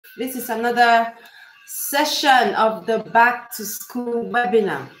This is another session of the Back to School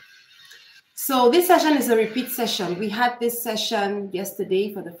webinar. So this session is a repeat session. We had this session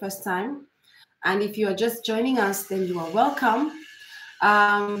yesterday for the first time. And if you are just joining us, then you are welcome.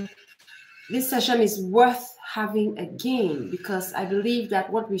 This session is worth having again because I believe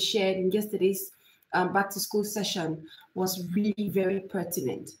that what we shared in yesterday's Back to School session was really very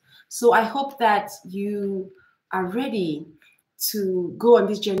pertinent. So I hope that you are ready to go on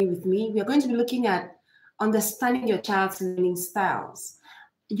this journey with me. We are going to be looking at understanding your child's learning styles.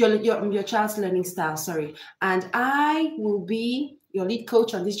 Your child's learning style, sorry. And I will be your lead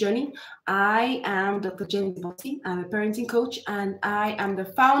coach on this journey. I am Dr. Jenny Botti. I'm a parenting coach, and I am the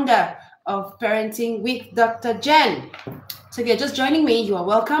founder of Parenting with Dr. Jen. So if you're just joining me, you are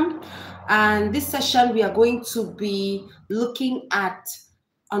welcome. And this session, we are going to be looking at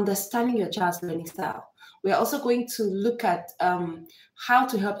understanding your child's learning style. We're also going to look at how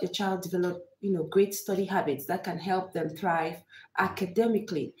to help your child develop, great study habits that can help them thrive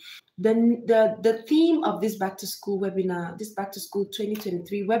academically. The theme of this Back to School webinar, this Back to School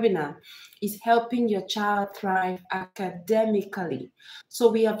 2023 webinar, is helping your child thrive academically. So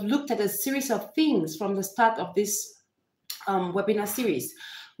we have looked at a series of things from the start of this webinar series,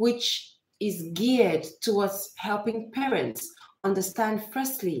 which is geared towards helping parents understand,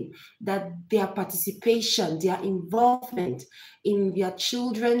 firstly, that their participation, their involvement in their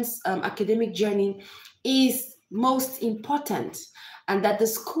children's academic journey is most important, and that the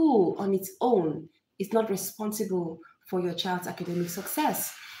school on its own is not responsible for your child's academic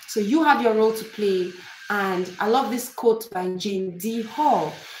success. So you have your role to play. And I love this quote by Jane D.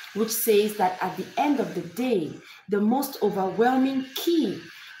 Hall, which says that at the end of the day, the most overwhelming key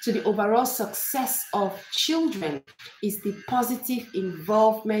to the overall success of children is the positive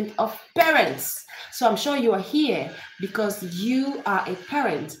involvement of parents. So I'm sure you are here because you are a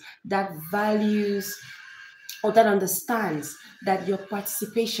parent that values or that understands that your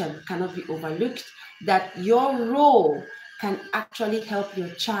participation cannot be overlooked, that your role can actually help your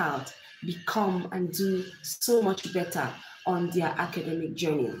child become and do so much better on their academic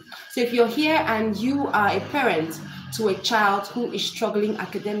journey. So if you're here and you are a parent to a child who is struggling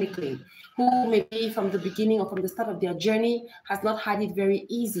academically, who maybe from the beginning or from the start of their journey has not had it very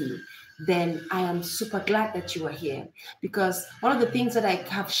easy, then I am super glad that you are here, because one of the things that I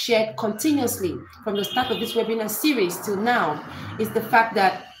have shared continuously from the start of this webinar series till now is the fact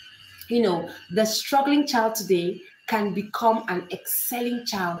that, the struggling child today can become an excelling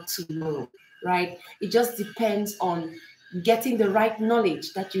child tomorrow, right? It just depends on getting the right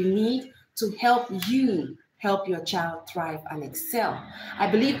knowledge that you need to help you help your child thrive and excel. I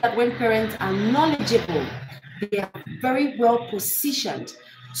believe that when parents are knowledgeable, they are very well positioned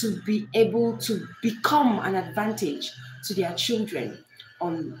to be able to become an advantage to their children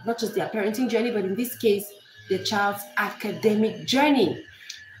on not just their parenting journey, but in this case, their child's academic journey.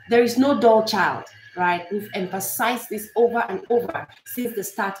 There is no dull child, right? We've emphasized this over and over since the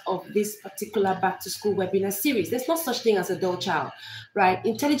start of this particular Back to School webinar series. There's no such thing as a dull child, right?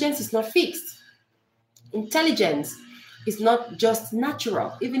 Intelligence is not fixed. Intelligence is not just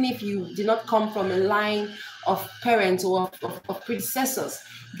natural. Even if you did not come from a line of parents or of predecessors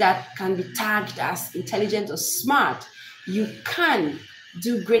that can be tagged as intelligent or smart, you can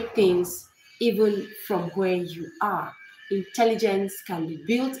do great things even from where you are. Intelligence can be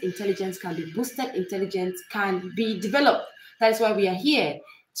built, intelligence can be boosted, intelligence can be developed. That is why we are here,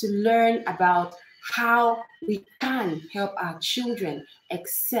 to learn about how we can help our children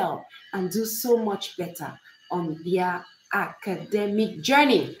excel and do so much better on their academic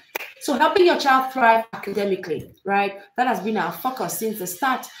journey. So helping your child thrive academically, right? That has been our focus since the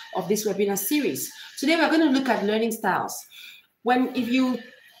start of this webinar series. Today, we're going to look at learning styles. If you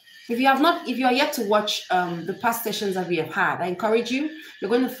are yet to watch the past sessions that we have had, I encourage you. You're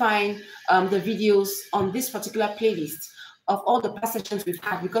going to find the videos on this particular playlist of all the past sessions we've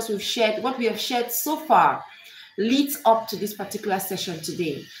had, because we've shared what we have shared so far leads up to this particular session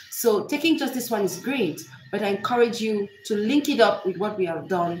today. So taking just this one is great, but I encourage you to link it up with what we have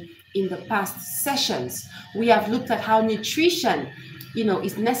done in the past sessions. We have looked at how nutrition,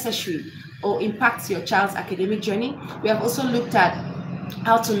 is necessary or impacts your child's academic journey. We have also looked at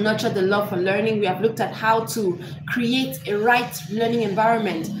how to nurture the love for learning. We have looked at how to create a right learning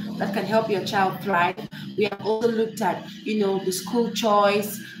environment that can help your child thrive. We have also looked at, the school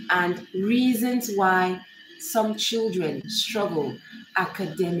choice and reasons why some children struggle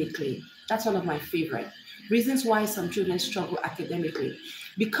academically. That's one of my favorite reasons why some children struggle academically.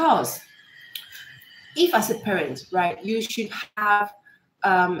 Because if as a parent, right, you should have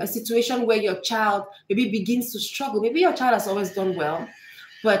a situation where your child maybe begins to struggle. Maybe your child has always done well,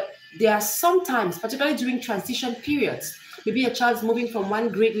 But there are sometimes, particularly during transition periods, maybe your child is moving from one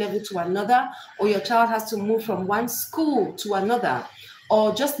grade level to another, or your child has to move from one school to another,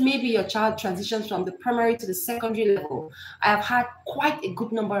 or just maybe your child transitions from the primary to the secondary level. I have had quite a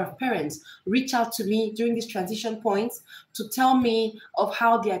good number of parents reach out to me during these transition points to tell me of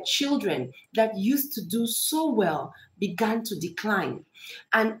how their children that used to do so well began to decline.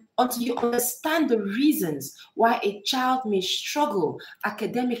 And until you understand the reasons why a child may struggle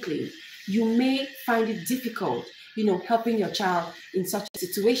academically, you may find it difficult, helping your child in such a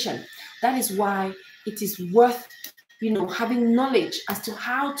situation. That is why it is worth, having knowledge as to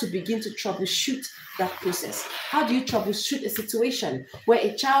how to begin to troubleshoot that process. How do you troubleshoot a situation where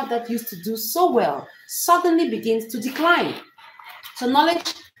a child that used to do so well suddenly begins to decline? So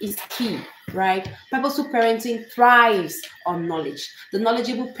knowledge is key, right? Purposeful parenting thrives on knowledge. The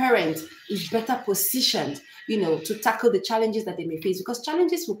knowledgeable parent is better positioned, to tackle the challenges that they may face, because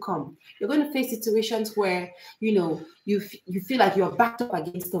challenges will come. You're going to face situations where, you feel like you're backed up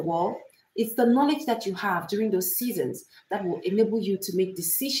against the wall. It's the knowledge that you have during those seasons that will enable you to make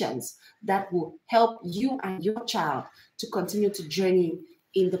decisions that will help you and your child to continue to journey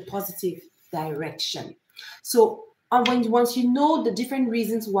in the positive direction. So once you know the different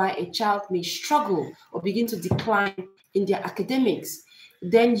reasons why a child may struggle or begin to decline in their academics,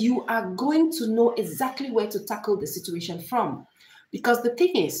 then you are going to know exactly where to tackle the situation from. Because the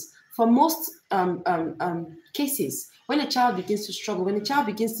thing is, for most cases, when a child begins to struggle, when a child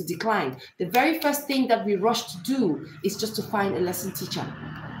begins to decline, the very first thing that we rush to do is just to find a lesson teacher.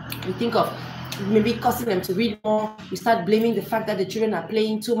 We think of maybe causing them to read more. We start blaming the fact that the children are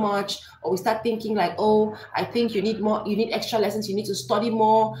playing too much, or we start thinking like, oh, I think you need extra lessons, you need to study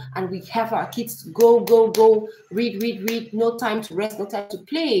more, and we have our kids go, read, no time to rest, no time to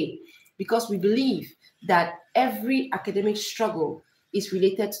play, because we believe that every academic struggle is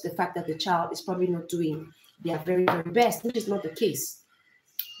related to the fact that the child is probably not doing their very, very best, which is not the case.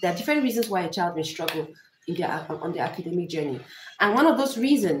 There are different reasons why a child may struggle on their academic journey. And one of those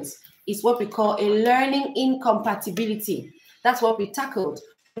reasons is what we call a learning incompatibility. That's what we tackled.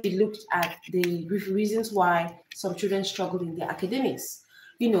 We looked at the reasons why some children struggle in their academics.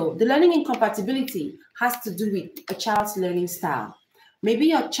 The learning incompatibility has to do with a child's learning style. Maybe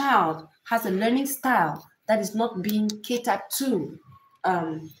your child has a learning style that is not being catered to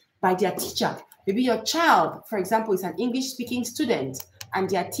by their teacher. Maybe your child, for example, is an English-speaking student and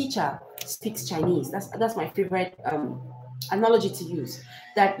their teacher speaks Chinese. That's my favorite analogy to use.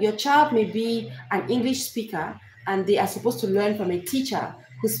 That your child may be an English speaker and they are supposed to learn from a teacher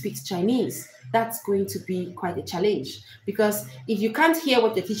who speaks Chinese. That's going to be quite a challenge, because if you can't hear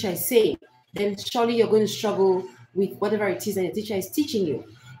what the teacher is saying, then surely you're going to struggle with whatever it is that the teacher is teaching you.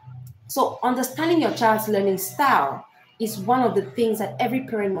 So understanding your child's learning style is one of the things that every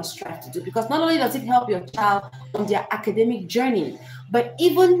parent must strive to do, because not only does it help your child on their academic journey, but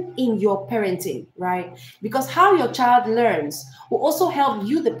even in your parenting, right? Because how your child learns will also help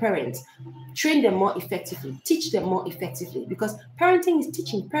you, the parent, train them more effectively, teach them more effectively, because parenting is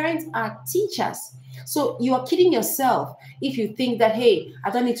teaching. Parents are teachers. So you are kidding yourself if you think that, hey,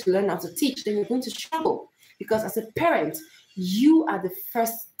 I don't need to learn how to teach, then you're going to struggle. Because as a parent, you are the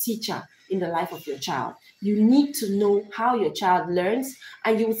first teacher in the life of your child. You need to know how your child learns,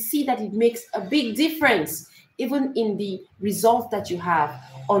 and you will see that it makes a big difference even in the results that you have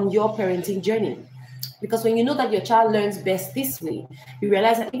on your parenting journey. Because when you know that your child learns best this way, you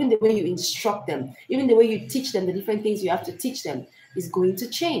realize that even the way you instruct them, even the way you teach them, the different things you have to teach them is going to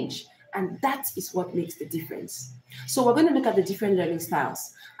change. And that is what makes the difference. So we're going to look at the different learning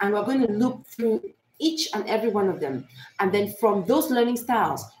styles, and we're going to look through each and every one of them. And then from those learning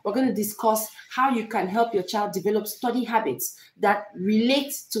styles, we're going to discuss how you can help your child develop study habits that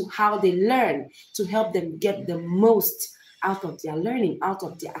relate to how they learn, to help them get the most out of their learning, out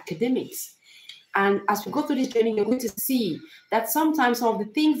of their academics. And as we go through this journey, you're going to see that sometimes some of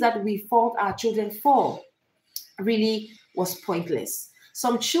the things that we fault our children for really was pointless.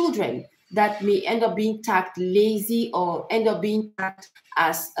 Some children that may end up being tagged lazy or end up being tagged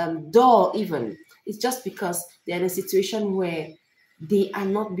as dull even, it's just because they're in a situation where they are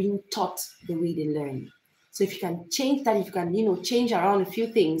not being taught the way they learn. So if you can change that, if you can, change around a few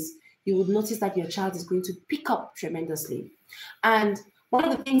things, you would notice that your child is going to pick up tremendously. And one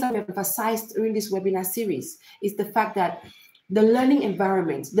of the things that we have emphasized during this webinar series is the fact that the learning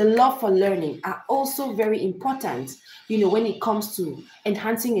environment, the love for learning are also very important, when it comes to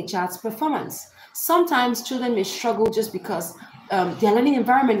enhancing a child's performance. Sometimes children may struggle just because their learning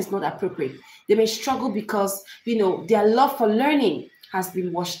environment is not appropriate. They may struggle because, their love for learning has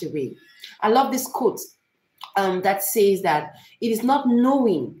been washed away. I love this quote that says that it is not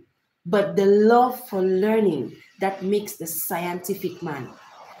knowing, but the love for learning that makes the scientific man.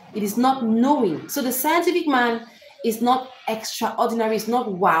 It is not knowing. So the scientific man is not extraordinary, it's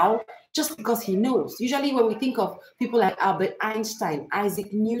not wow, just because he knows. Usually when we think of people like Albert Einstein,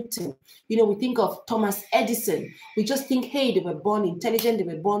 Isaac Newton, we think of Thomas Edison, we just think, hey, they were born intelligent, they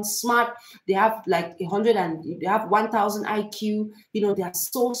were born smart, they have like 100 and they have 1,000 IQ, they are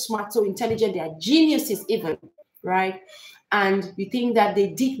so smart, so intelligent, they are geniuses even, right? And we think that they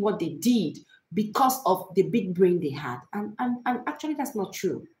did what they did because of the big brain they had. And actually that's not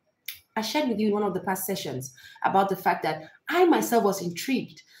true. I shared with you in one of the past sessions about the fact that I myself was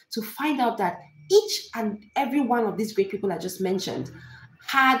intrigued to find out that each and every one of these great people I just mentioned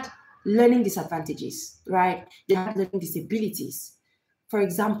had learning disadvantages, right? They had learning disabilities. For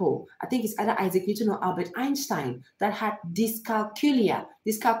example, I think it's either Isaac Newton or Albert Einstein that had dyscalculia.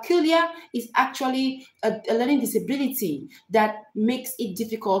 Dyscalculia is actually a learning disability that makes it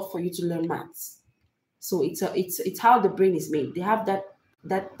difficult for you to learn maths. So it's how the brain is made. They have that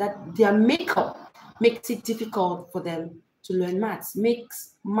their makeup makes it difficult for them to learn maths,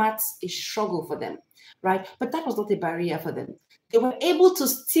 makes maths a struggle for them, right? But that was not a barrier for them. They were able to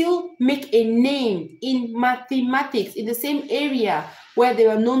still make a name in mathematics in the same area where they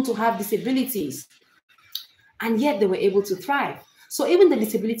were known to have disabilities, and yet they were able to thrive. So even the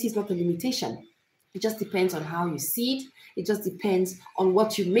disability is not a limitation. It just depends on how you see it. It just depends on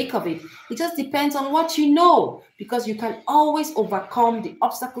what you make of it. It just depends on what you know, because you can always overcome the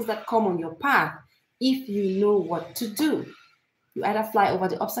obstacles that come on your path if you know what to do. You either fly over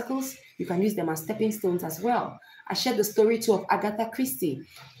the obstacles, you can use them as stepping stones as well. I shared the story too of Agatha Christie,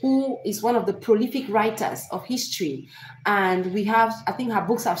 who is one of the prolific writers of history. And I think her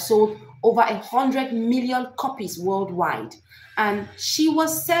books have sold over 100 million copies worldwide. And she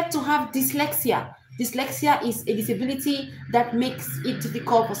was said to have dyslexia. Dyslexia is a disability that makes it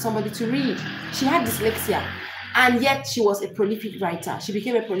difficult for somebody to read. She had dyslexia, and yet she was a prolific writer. She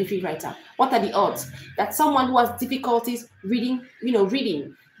became a prolific writer. What are the odds that someone who has difficulties reading,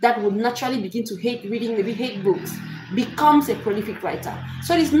 that would naturally begin to hate reading, maybe hate books, becomes a prolific writer?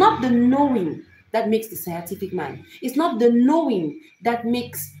 So it's not the knowing that makes the scientific man. It's not the knowing that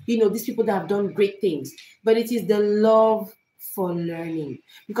makes, these people that have done great things, but it is the love for learning.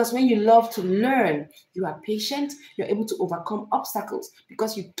 Because when you love to learn, you are patient, you're able to overcome obstacles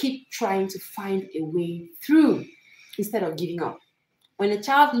because you keep trying to find a way through instead of giving up. When a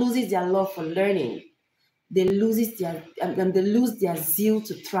child loses their love for learning, they lose their zeal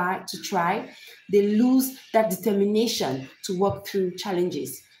to try. They lose that determination to work through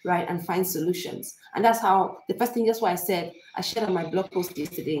challenges, right, and find solutions. And that's why I shared on my blog post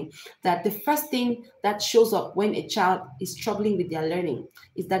yesterday that the first thing that shows up when a child is struggling with their learning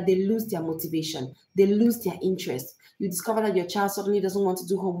is that they lose their motivation, they lose their interest. You discover that your child suddenly doesn't want to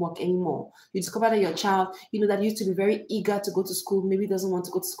do homework anymore. You discover that your child, that used to be very eager to go to school, maybe doesn't want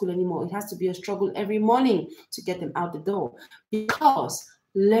to go to school anymore. It has to be a struggle every morning to get them out the door, because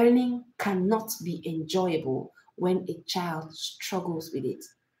learning cannot be enjoyable when a child struggles with it.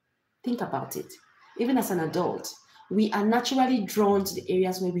 Think about it. Even as an adult, we are naturally drawn to the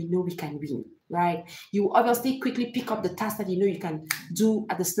areas where we know we can win, right? You obviously quickly pick up the task that you can do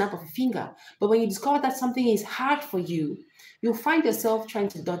at the snap of a finger. But when you discover that something is hard for you, you'll find yourself trying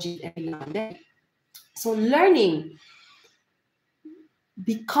to dodge it every now and then. So learning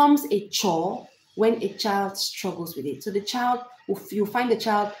becomes a chore when a child struggles with it. So you'll find the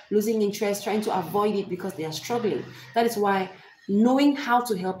child losing interest, trying to avoid it because they are struggling. That is why knowing how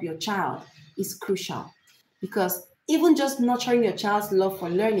to help your child is crucial, because even just nurturing your child's love for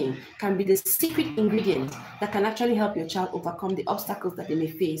learning can be the secret ingredient that can actually help your child overcome the obstacles that they may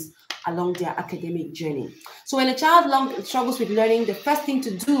face along their academic journey. So when a child struggles with learning, the first thing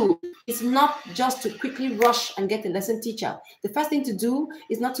to do is not just to quickly rush and get a lesson teacher. The first thing to do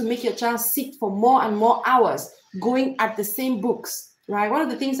is not to make your child sit for more and more hours going at the same books, right? One of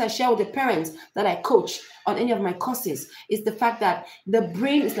the things I share with the parents that I coach on any of my courses is the fact that the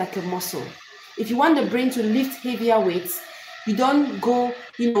brain is like a muscle. If you want the brain to lift heavier weights, you don't go,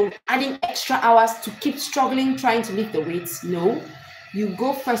 adding extra hours to keep struggling trying to lift the weights. No, you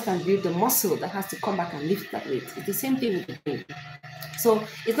go first and build the muscle that has to come back and lift that weight. It's the same thing with the brain. So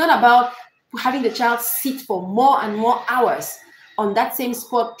it's not about having the child sit for more and more hours on that same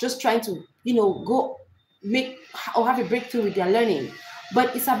spot, just trying to, go make or have a breakthrough with their learning.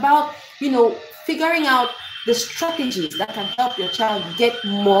 But it's about, figuring out the strategies that can help your child get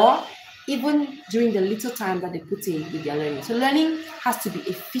more, even during the little time that they put in with their learning. So learning has to be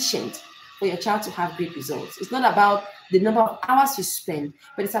efficient for your child to have great results. It's not about the number of hours you spend,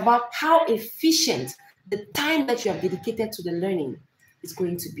 but it's about how efficient the time that you have dedicated to the learning is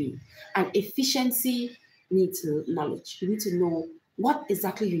going to be. And efficiency needs knowledge. You need to know what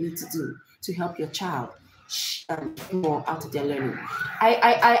exactly you need to do to help your child get more out of their learning.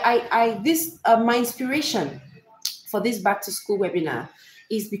 My inspiration for this back to school webinar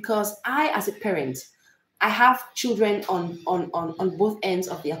is because I, as a parent, I have children on both ends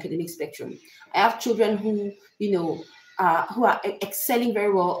of the academic spectrum. I have children who, who are excelling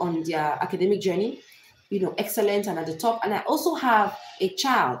very well on their academic journey, excellent and at the top. And I also have a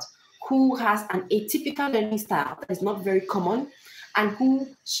child who has an atypical learning style that is not very common and who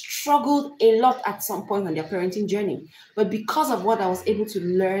struggled a lot at some point on their parenting journey. But because of what I was able to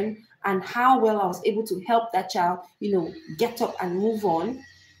learn and how well I was able to help that child, get up and move on,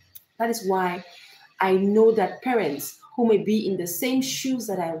 that is why I know that parents who may be in the same shoes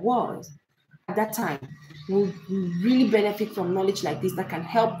that I was at that time will really benefit from knowledge like this that can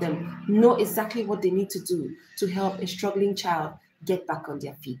help them know exactly what they need to do to help a struggling child get back on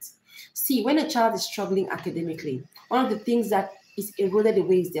their feet. See, when a child is struggling academically, one of the things that is eroded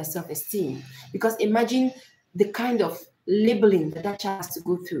away is their self-esteem. Because imagine the kind of labeling that child has to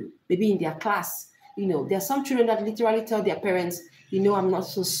go through, maybe in their class. There are some children that literally tell their parents, I'm not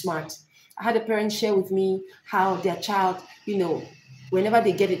so smart. I had a parent share with me how their child, whenever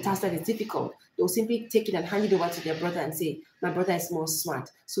they get a task that is difficult, they'll simply take it and hand it over to their brother and say, my brother is more smart,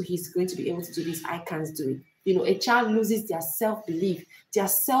 so he's going to be able to do this. I can't do it. A child loses their self-belief, their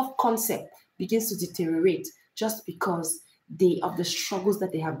self-concept begins to deteriorate just because of the struggles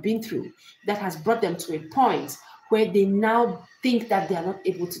that they have been through. That has brought them to a point where they now think that they are not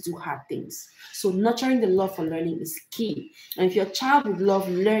able to do hard things. So nurturing the love for learning is key. And if your child would love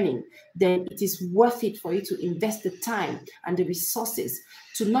learning, then it is worth it for you to invest the time and the resources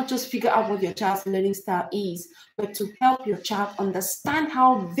to not just figure out what your child's learning style is, but to help your child understand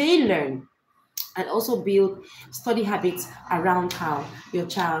how they learn and also build study habits around how your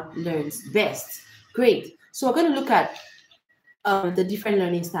child learns best. Great. So we're going to look at the different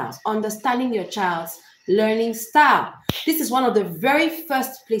learning styles, understanding your child's learning style. This is one of the very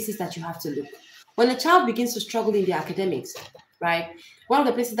first places that you have to look. When a child begins to struggle in their academics, right, one of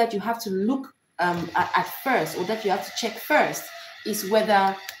the places that you have to look at first, or that you have to check first, is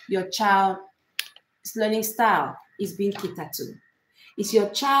whether your child's learning style is being catered to. Does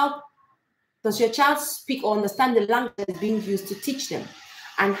your child speak or understand the language that is being used to teach them?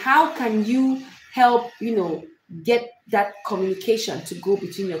 And how can you help, get that communication to go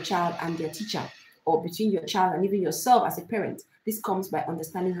between your child and their teacher, or between your child and even yourself as a parent? This comes by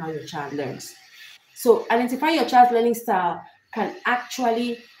understanding how your child learns. So identifying your child's learning style can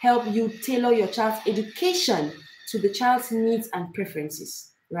actually help you tailor your child's education to the child's needs and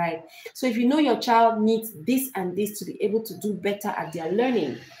preferences, right? So if you know your child needs this and this to be able to do better at their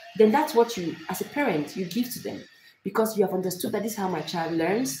learning, then that's what you, as a parent, you give to them. Because you have understood that this is how my child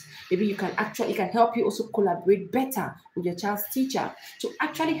learns. Maybe it can help you also collaborate better with your child's teacher to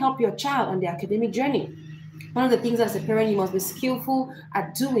actually help your child on their academic journey. One of the things as a parent you must be skillful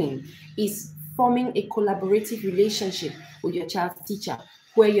at doing is forming a collaborative relationship with your child's teacher,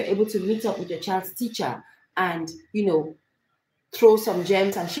 where you're able to meet up with your child's teacher and, throw some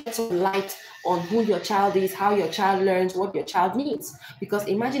gems and shed some light on who your child is, how your child learns, what your child needs. Because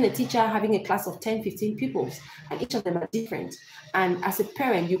imagine a teacher having a class of 10, 15 pupils, and each of them are different. And as a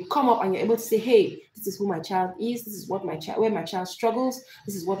parent, you come up and you're able to say, hey, this is who my child is, this is what where my child struggles,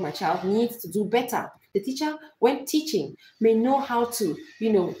 this is what my child needs to do better. The teacher, when teaching, may know how to,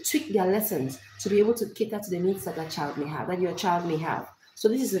 tweak their lessons to be able to cater to the needs that that your child may have. So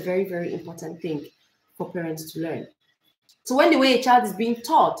this is a very, very important thing for parents to learn. So when the way a child is being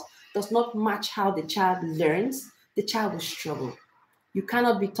taught does not match how the child learns, the child will struggle. You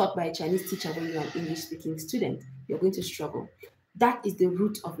cannot be taught by a Chinese teacher when you're an English-speaking student. You're going to struggle. That is the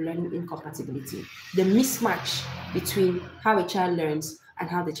root of learning incompatibility, the mismatch between how a child learns and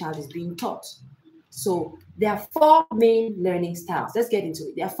how the child is being taught. So there are 4 main learning styles. Let's get into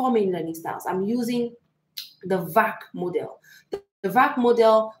it. There are 4 main learning styles. I'm using the VAC model. The VAC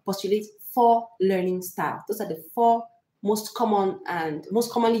model postulates 4 learning styles. Those are the 4 most common and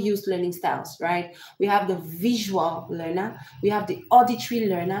most commonly used learning styles, right? We have the visual learner, we have the auditory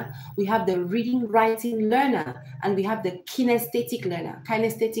learner, we have the reading, writing learner, and we have the kinesthetic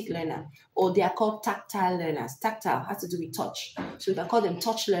learner, or they are called tactile learners. Tactile has to do with touch. So we can call them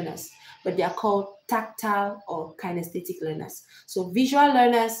touch learners, but they are called tactile or kinesthetic learners. So visual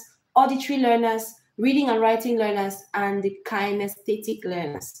learners, auditory learners, reading and writing learners, and the kinesthetic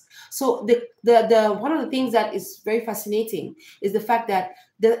learners. So one of the things that is very fascinating is the fact that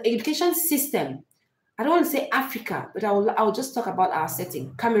the education system I don't want to say Africa, but I'll just talk about our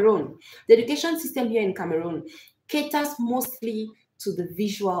setting. Cameroon. The education system here in Cameroon caters mostly to the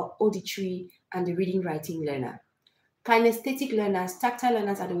visual, auditory, and the reading, writing learner. Kinesthetic learners, tactile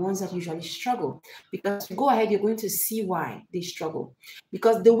learners are the ones that usually struggle, because go ahead, you're going to see why they struggle.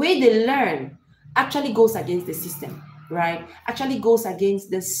 Because the way they learn actually goes against the system, right? Actually goes against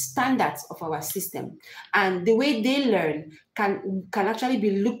the standards of our system. And the way they learn can actually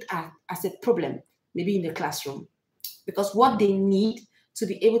be looked at as a problem, maybe in the classroom. Because what they need to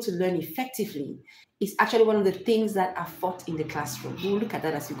be able to learn effectively is actually one of the things that are taught in the classroom. We'll look at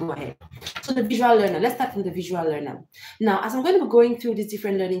that as we go ahead. So the visual learner, let's start from the visual learner. Now, as I'm going to be going through these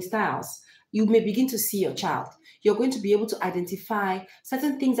different learning styles, you may begin to see your child. You're going to be able to identify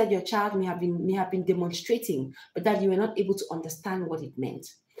certain things that your child may have been demonstrating, but that you were not able to understand what it meant.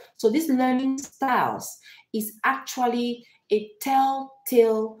 So these learning styles is actually a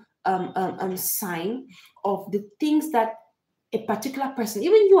telltale sign of the things that a particular person,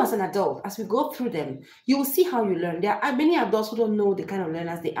 even you as an adult, as we go through them, you will see how you learn. There are many adults who don't know the kind of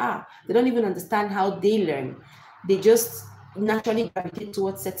learners they are. They don't even understand how they learn. They just naturally gravitate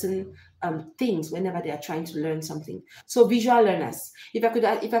towards certain things whenever they are trying to learn something. So visual learners, if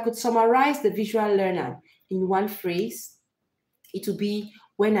I could summarize the visual learner in one phrase, it would be,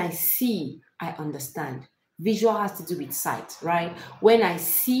 when I see, I understand. Visual has to do with sight, right? When I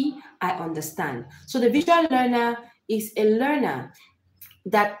see, I understand. So the visual learner is a learner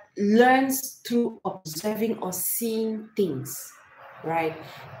that learns through observing or seeing things, right?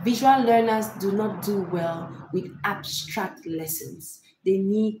 Visual learners do not do well with abstract lessons. They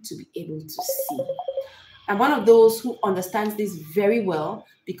need to be able to see. I'm one of those who understands this very well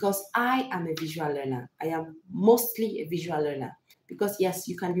because I am a visual learner. I am mostly a visual learner because, yes,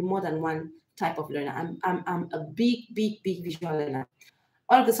 you can be more than one type of learner. I'm a big visual learner.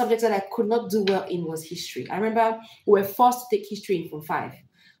 One of the subjects that I could not do well in was history. I remember we were forced to take history in Form 5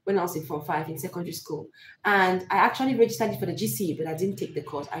 when I was in Form 5 in secondary school. And I actually registered for the GCE, but I didn't take the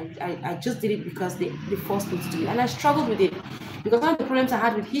course. I just did it because they forced me to do it. And I struggled with it because one of the problems I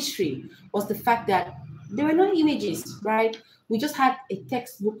had with history was the fact that there were no images, right? We just had a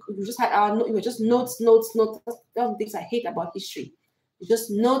textbook. We just had it was just notes. That's the things I hate about history. Just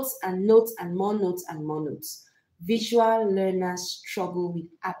notes and notes and more notes and more notes. Visual learners struggle with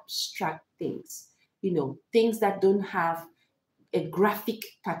abstract things, things that don't have a graphic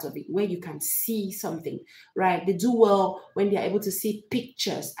part of it where you can see something, right? They do well when they're able to see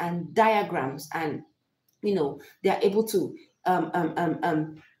pictures and diagrams, and they're able to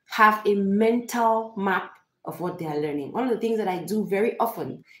have a mental map of what they are learning. One of the things that I do very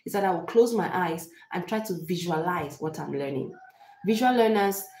often is that I will close my eyes and try to visualize what I'm learning. Visual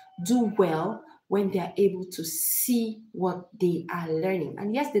learners do well when they are able to see what they are learning.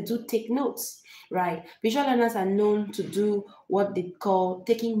 And yes, they do take notes, right? Visual learners are known to do what they call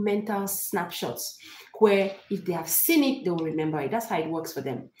taking mental snapshots, where if they have seen it, they will remember it. That's how it works for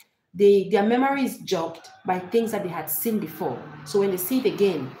them. Their memory is jogged by things that they had seen before. So when they see it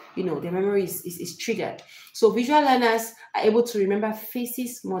again, their memory is triggered. So visual learners are able to remember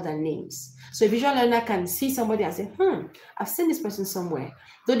faces more than names. So a visual learner can see somebody and say, I've seen this person somewhere.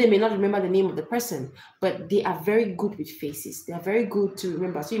 Though they may not remember the name of the person, but they are very good with faces. They are very good to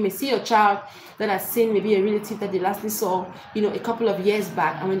remember. So you may see your child that has seen maybe a relative that they lastly saw, a couple of years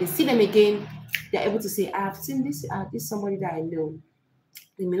back. And when they see them again, they're able to say, I've seen this somebody that I know.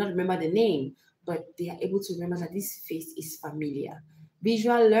 They may not remember the name, but they are able to remember that this face is familiar.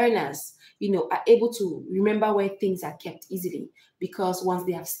 Visual learners, are able to remember where things are kept easily because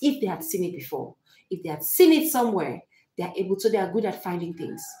if they had seen it before, if they had seen it somewhere, they are good at finding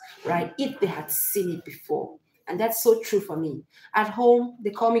things, right? If they had seen it before. And that's so true for me. At home,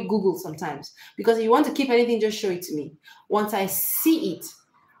 they call me Google sometimes because if you want to keep anything, just show it to me. Once I see it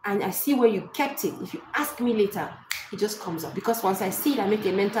and I see where you kept it, if you ask me later, it just comes up because once I see it, I make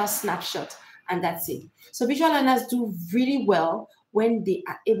a mental snapshot and that's it. So visual learners do really well when they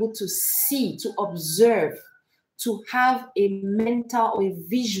are able to see, to observe, to have a mental or a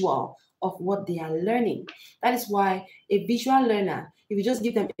visual of what they are learning. That is why a visual learner, if you just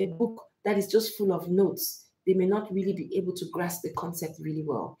give them a book that is just full of notes, they may not really be able to grasp the concept really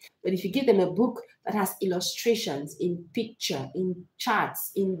well. But if you give them a book that has illustrations in picture, in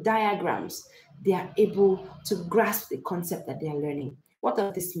charts, in diagrams, they are able to grasp the concept that they are learning. What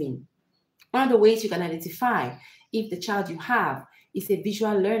does this mean? One of the ways you can identify if the child you have is a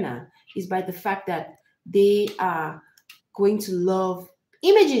visual learner is by the fact that they are going to love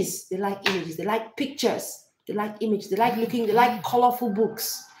images. They like images. They like pictures. They like images. They like colorful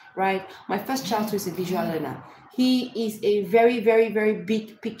books, right? My first child too is a visual learner. He is a very, very, very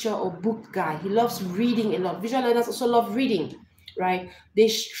big picture or book guy. He loves reading a lot. Visual learners also love reading, right? They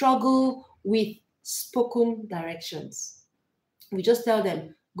struggle with spoken directions. We just tell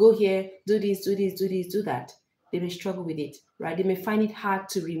them, go here, do this, do this, do this, do that. They may struggle with it, right? They may find it hard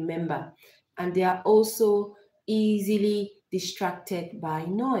to remember. And they are also easily distracted by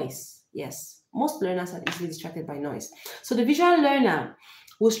noise. Yes, most learners are easily distracted by noise. So the visual learner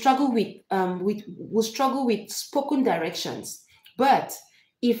will struggle with spoken directions. But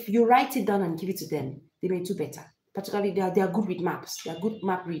if you write it down and give it to them, they may do better. Particularly, they are good with maps. They are good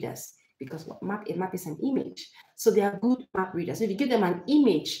map readers because a map is an image. So they are good map readers. So if you give them an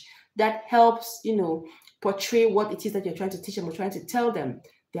image that helps, portray what it is that you're trying to teach them or trying to tell them,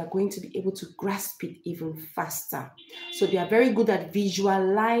 they are going to be able to grasp it even faster. So they are very good at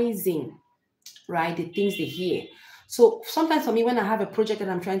visualizing, right, the things they hear. So sometimes for me, when I have a project that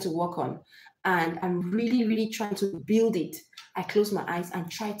I'm trying to work on and I'm really, really trying to build it, I close my eyes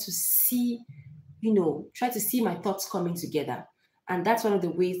and try to see my thoughts coming together. And that's one of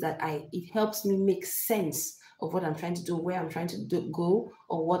the ways that it helps me make sense of what I'm trying to do, where I'm trying to go,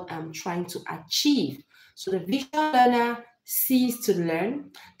 or what I'm trying to achieve. So the visual learner sees to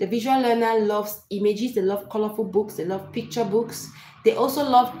learn. The visual learner loves images. They love colorful books. They love picture books. They also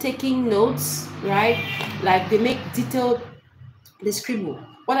love taking notes, right? Like they make detailed, they scribble.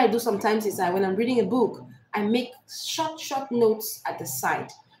 What I do sometimes is when I'm reading a book, I make short notes at the side,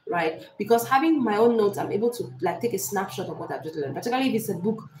 right? Because having my own notes, I'm able to take a snapshot of what I've just learned. Particularly if it's a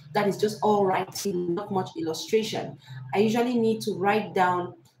book that is just all writing, not much illustration, I usually need to write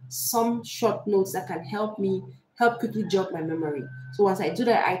down some short notes that can help quickly jog my memory. So once I do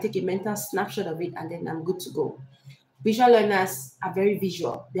that, I take a mental snapshot of it and then I'm good to go. Visual learners are very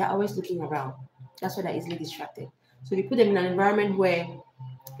visual. They are always looking around. That's why they're easily distracted. So if you put them in an environment where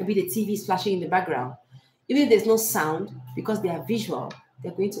maybe the TV is flashing in the background, even if there's no sound, because they are visual,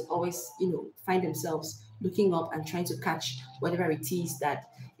 they're going to always, find themselves looking up and trying to catch whatever it is that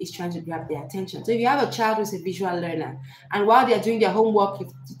is trying to grab their attention. So if you have a child who's a visual learner, and while they're doing their homework, if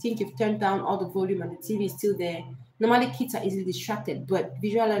you think you've turned down all the volume and the TV is still there, normally kids are easily distracted, but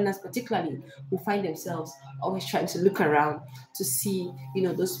visual learners particularly will find themselves always trying to look around to see,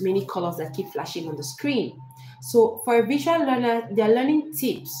 those many colors that keep flashing on the screen. So for a visual learner, they're learning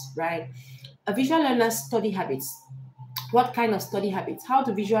tips, right? A visual learner's study habits. What kind of study habits? How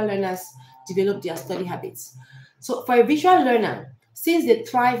do visual learners develop their study habits? So for a visual learner, since they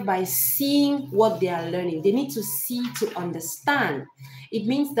thrive by seeing what they are learning, they need to see to understand. It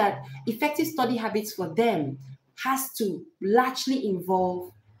means that effective study habits for them has to largely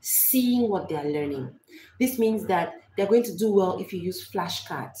involve seeing what they are learning. This means that they're going to do well if you use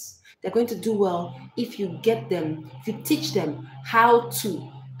flashcards. They're going to do well if you teach them how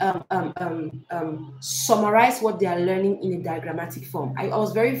to summarize what they are learning in a diagrammatic form. I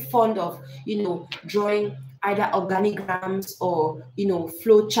was very fond of, drawing either organigrams or,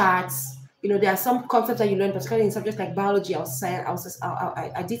 flow charts. There are some concepts that you learn, particularly in subjects like biology or science.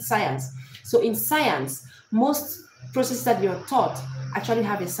 I did science. So in science, most processes that you're taught actually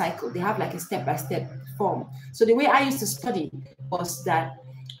have a cycle. They have like a step-by-step form. So the way I used to study was that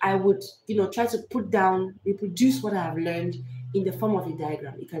I would, try to reproduce what I have learned in the form of a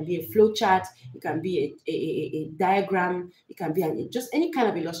diagram. It can be a flow chart, it can be a diagram, it can be just any kind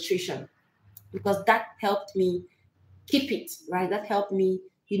of illustration, because that helped me keep it, right? That helped me,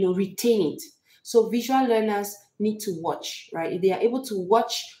 retain it. So visual learners need to watch, right? If they are able to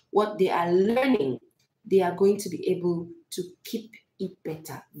watch what they are learning, they are going to be able to keep it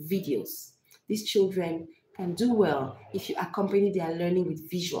better. Videos. These children can do well if you accompany their learning with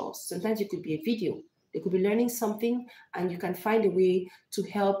visuals. Sometimes it could be a video. They could be learning something and you can find a way to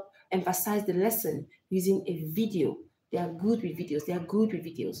help emphasize the lesson using a video. They are good with videos. They are good with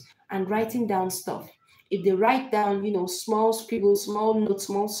videos. And writing down stuff. If they write down, small scribbles, small notes,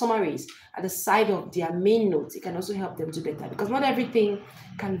 small summaries at the side of their main notes, it can also help them do better, because not everything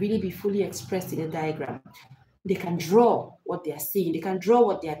can really be fully expressed in a diagram. They can draw what they are seeing. They can draw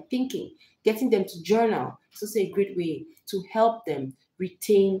what they are thinking. Getting them to journal is also a great way to help them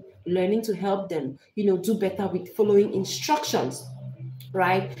retain learning, to help them, do better with following instructions,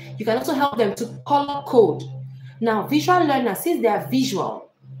 right? You can also help them to color code. Now, visual learners, since they are visual,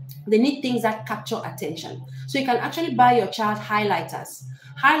 they need things that capture attention. So you can actually buy your child highlighters.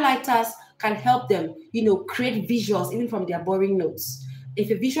 Highlighters can help them, create visuals even from their boring notes. If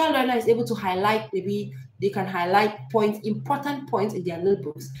a visual learner is able to highlight, maybe they can highlight important points in their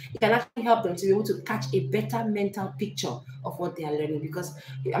notebooks, it can actually help them to be able to catch a better mental picture of what they are learning. Because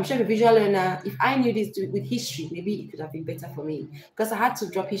I'm sure a visual learner, if I knew this with history, maybe it could have been better for me, because I had to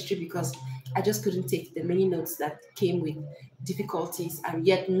drop history because I just couldn't take the many notes that came with difficulties and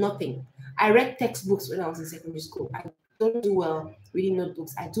yet nothing. I read textbooks when I was in secondary school. I don't do well reading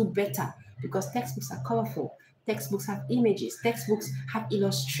notebooks. I do better because textbooks are colorful. Textbooks have images. Textbooks have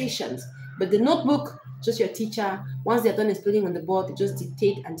illustrations. But the notebook, just your teacher, once they're done explaining on the board, they just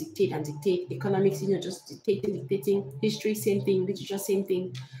dictate and dictate and dictate. Economics, just dictating. History, same thing. Literature, same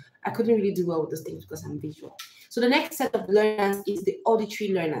thing. I couldn't really do well with those things because I'm visual. So the next set of learners is the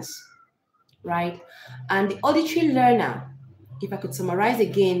auditory learners, right? And the auditory learner, if I could summarize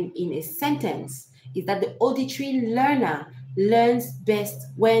again in a sentence, is that the auditory learner learns best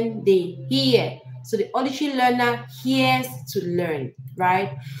when they hear. So the auditory learner hears to learn,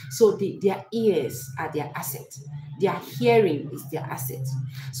 right? So their ears are their asset. Their hearing is their asset.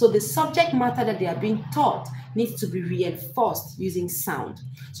 So the subject matter that they are being taught needs to be reinforced using sound.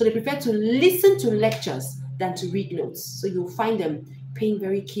 So they prefer to listen to lectures than to read notes. So you'll find them paying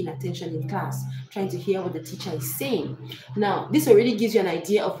very keen attention in class, trying to hear what the teacher is saying. Now, this already gives you an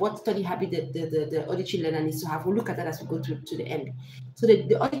idea of what study habit the auditory learner needs to have. We'll look at that as we go to the end. So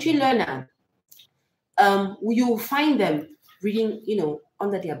the auditory learner, you'll find them reading,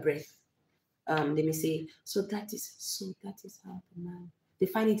 under their breath. They may say, so that is how the man. They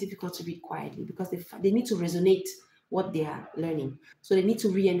find it difficult to read quietly because they need to resonate what they are learning. So they need to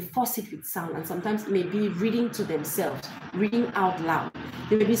reinforce it with sound, and sometimes it may be reading to themselves, reading out loud.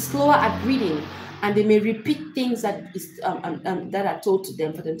 They may be slower at reading, and they may repeat things that are told to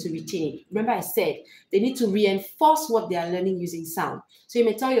them for them to retain it. Remember I said they need to reinforce what they are learning using sound. So you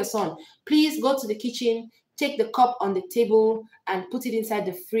may tell your son, please go to the kitchen, take the cup on the table and put it inside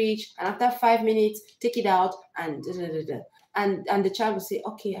the fridge, and after 5 minutes, take it out and And the child will say,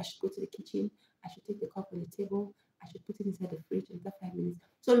 okay, I should go to the kitchen, I should take the cup on the table, I should put it inside the fridge after 5 minutes.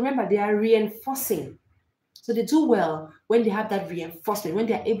 So remember, they are reinforcing. So they do well when they have that reinforcement, when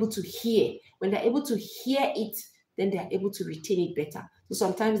they're able to hear. When they're able to hear it, then they're able to retain it better. So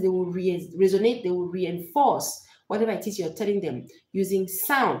sometimes they will resonate, they will reinforce whatever it is you're telling them using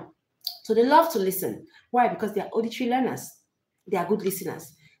sound. So they love to listen. Why? Because they're auditory learners. They are good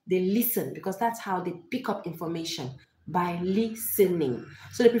listeners. They listen because that's how they pick up information, by listening.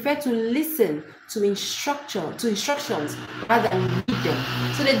 So they prefer to listen to instructions rather than read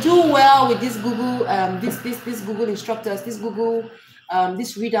them. So they do well with this Google, this Google instructors, this Google,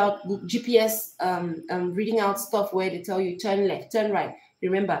 this readout GPS, reading out stuff where they tell you turn left, turn right.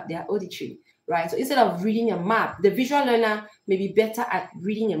 Remember, they are auditory, right? So instead of reading a map, the visual learner may be better at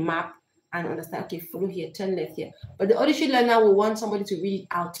reading a map and understand, okay, follow here, turn left here. But the auditory learner will want somebody to read it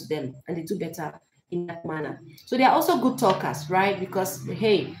out to them, and they do better in that manner. So they are also good talkers, right? Because,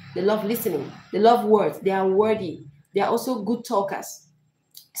 hey, they love listening, they love words, they are wordy, they are also good talkers.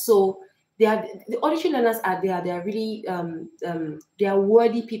 So they are, the auditory learners are, they are really, they are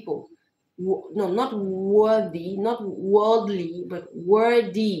wordy people. No, not worthy, not worldly, but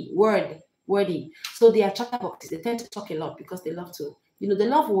wordy. So they are chatterboxes. They tend to talk a lot because they love to, they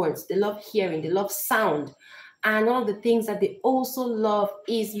love words, they love hearing, they love sound. And one of the things that they also love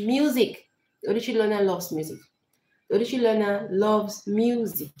is music. The auditory learner loves music. The auditory learner loves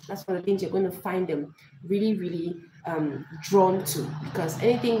music. That's one of the things you're going to find them really, really drawn to, because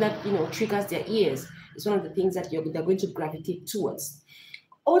anything that triggers their ears is one of the things that they're going to gravitate towards.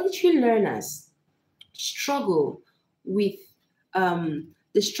 Auditory learners struggle with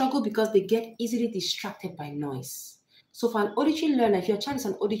because they get easily distracted by noise. So for an auditory learner, if your child is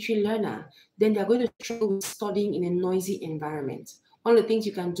an auditory learner, then they're going to struggle with studying in a noisy environment. One of the things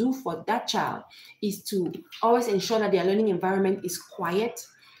you can do for that child is to always ensure that their learning environment is quiet,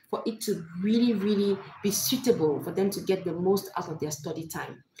 for it to really, really be suitable for them to get the most out of their study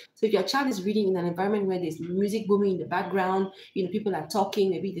time. So if your child is reading in an environment where there's music booming in the background, people are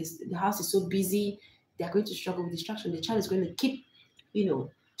talking, maybe the house is so busy, they're going to struggle with distraction. The child is going to keep,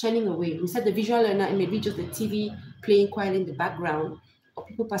 turning away. Instead, the visual learner, it may be just the TV playing quietly in the background or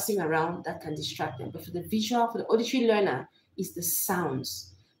people passing around that can distract them. But for the auditory learner, is the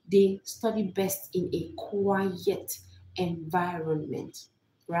sounds. They study best in a quiet environment,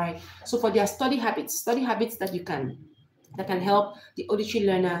 right? So for their study habits that can help the auditory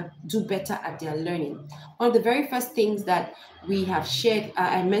learner do better at their learning. One of the very first things that we have shared,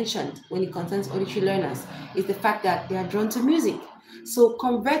 I mentioned when it concerns auditory learners, is the fact that they are drawn to music. So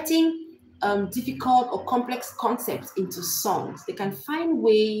converting difficult or complex concepts into songs, they can find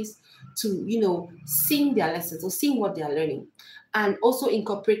ways to, you know, sing their lessons or sing what they are learning. And also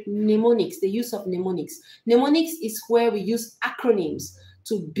incorporate mnemonics, the use of mnemonics. Mnemonics is where we use acronyms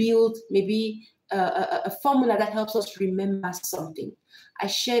to build maybe a formula that helps us remember something. I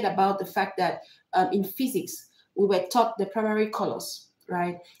shared about the fact that in physics, we were taught the primary colors,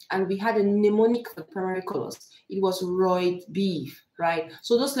 right? And we had a mnemonic for the primary colors. It was Roig beef, right?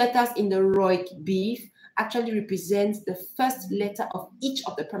 So those letters in the Roig beef actually represents the first letter of each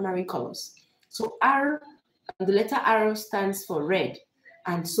of the primary colors. So R, the letter R stands for red,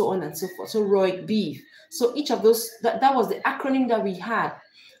 and so on and so forth. So Roig beef. So each of those, that was the acronym that we had.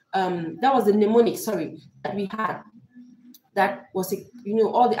 That was the mnemonic, sorry, that we had. That was, you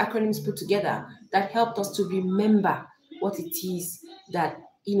know, all the acronyms put together that helped us to remember what it is that,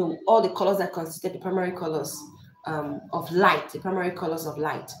 you know, all the colors that constitute the primary colors of light, the primary colors of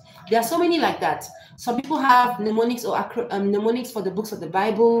light. There are so many like that. Some people have mnemonics or mnemonics for the books of the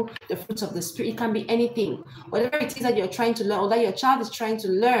Bible, the fruits of the Spirit. It can be anything. Whatever it is that you're trying to learn or that your child is trying to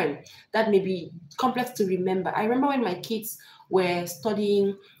learn that may be complex to remember. I remember when my kids were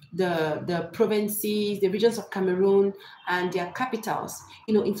studying the provinces, the regions of Cameroon, and their capitals.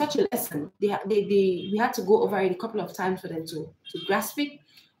 You know, in such a lesson, we had to go over it a couple of times for them to grasp it.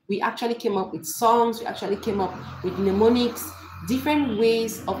 We actually came up with songs. We actually came up with mnemonics, different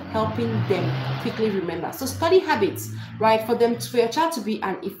ways of helping them quickly remember. So study habits, right? For your child to be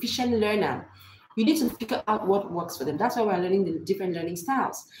an efficient learner, you need to figure out what works for them. That's why we're learning the different learning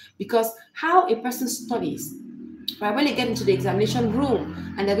styles, because how a person studies, right, when they get into the examination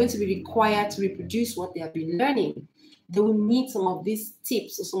room and they're going to be required to reproduce what they have been learning, they will need some of these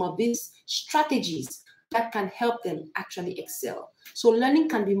tips or some of these strategies that can help them actually excel. So learning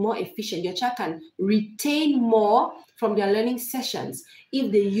can be more efficient. Your child can retain more from their learning sessions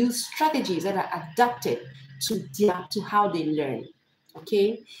if they use strategies that are adapted to how they learn.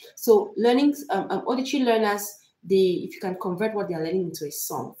 Okay, so learning, auditory learners, if you can convert what they're learning into a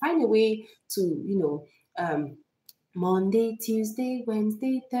song, find a way to, you know, Monday, Tuesday,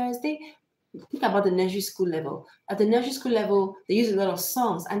 Wednesday, Thursday. Think about the nursery school level. At the nursery school level, they use a lot of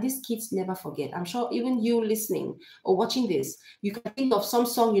songs, and these kids never forget. I'm sure even you listening or watching this, you can think of some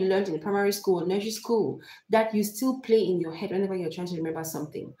song you learned in primary school, nursery school, that you still play in your head whenever you're trying to remember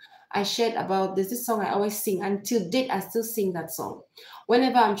something. I shared about, there's this song I always sing, and till date, I still sing that song.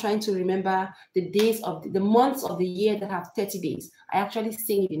 Whenever I'm trying to remember the days of the months of the year that have 30 days, I actually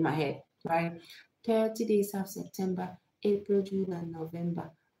sing it in my head, right? 30 days of September, April, June, and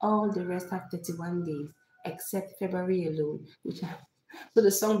November. All the rest have 31 days, except February alone, so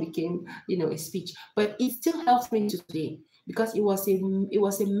the song became, you know, a speech. But it still helps me today because it was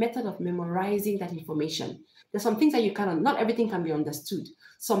a method of memorizing that information. There's some things that you cannot, not everything can be understood.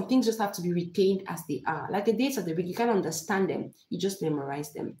 Some things just have to be retained as they are. Like the dates of the week, you can't understand them, you just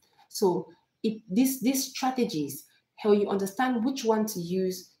memorize them. So these strategies, how you understand which one to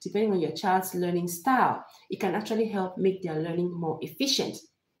use depending on your child's learning style, it can actually help make their learning more efficient.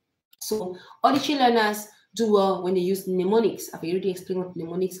 So auditory learners do well when they use mnemonics. I've already explained what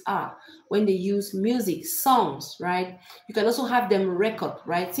mnemonics are. When they use music, songs, right? You can also have them record,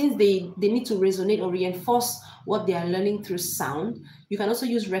 right? Since they need to resonate or reinforce what they are learning through sound, you can also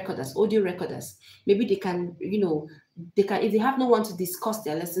use recorders, audio recorders. Maybe they can, you know, if they have no one to discuss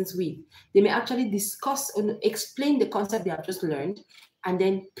their lessons with, they may actually discuss and explain the concept they have just learned and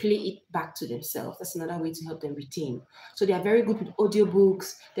then play it back to themselves. That's another way to help them retain. So they are very good with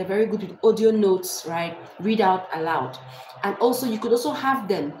audiobooks. They're very good with audio notes, right? Read out aloud. And also you could also have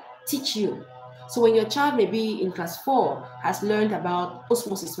them teach you. So when your child maybe in class 4 has learned about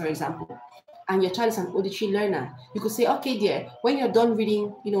osmosis, for example, and your child is an auditory learner, you could say, okay, dear, when you're done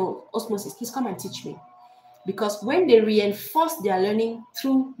reading, you know, osmosis, please come and teach me. Because when they reinforce their learning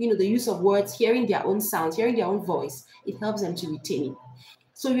through, you know, the use of words, hearing their own sounds, hearing their own voice, it helps them to retain it.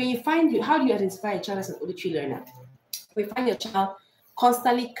 So when you how do you identify a child as an auditory learner? When you find your child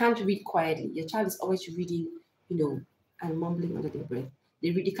constantly can't read quietly, your child is always reading, you know, and mumbling under their breath.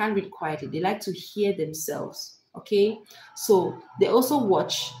 They can't read quietly. They like to hear themselves. Okay, so they also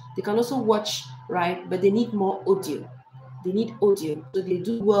watch. They can also watch, right? But they need more audio. They need audio. So they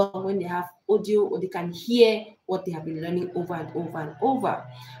do well when they have audio or they can hear what they have been learning over and over and over,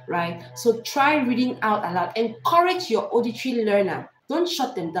 right? So try reading out aloud. Encourage your auditory learner. Don't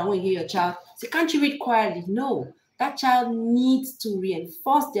shut them down when you hear your child say, can't you read quietly? No, that child needs to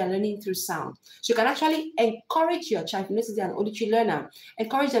reinforce their learning through sound. So you can actually encourage your child, if you notice they're an auditory learner,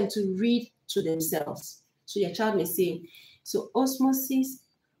 encourage them to read to themselves. So your child may say, so osmosis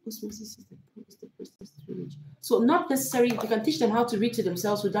is the process through which. So not necessarily, you can teach them how to read to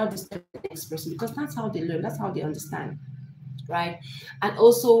themselves without disturbing the next person, because that's how they learn, that's how they understand, right? And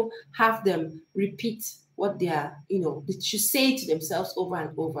also have them repeat what they are, they should say to themselves over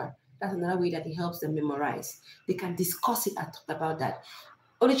and over. That's another way that it helps them memorize. They can discuss it. I talked about that.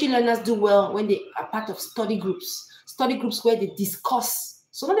 Auditory learners do well when they are part of study groups where they discuss.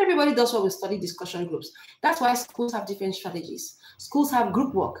 So not everybody does well with study discussion groups. That's why schools have different strategies. Schools have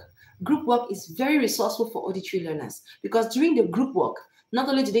group work. Group work is very resourceful for auditory learners because during the group work, not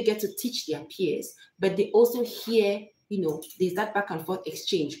only do they get to teach their peers, but they also hear, there's that back and forth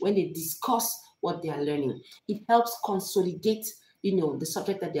exchange when they discuss what they are learning. It helps consolidate, the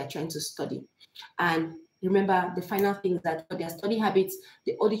subject that they are trying to study. And remember, the final thing is that for their study habits,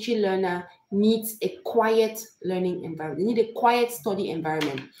 the auditory learner needs a quiet learning environment. They need a quiet study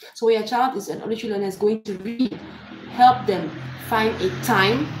environment. So when your child is an auditory learner is going to read, help them find a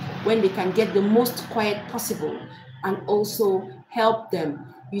time when they can get the most quiet possible, and also help them,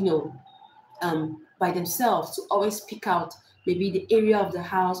 by themselves to always pick out maybe the area of the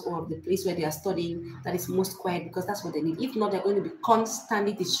house or of the place where they are studying that is most quiet, because that's what they need. If not, they're going to be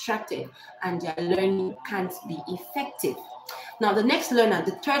constantly distracted and their learning can't be effective. Now, the next learner,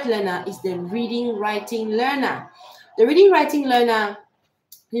 the third learner, is the reading, writing learner. The reading, writing learner,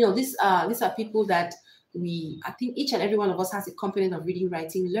 these are people that I think each and every one of us has a component of reading,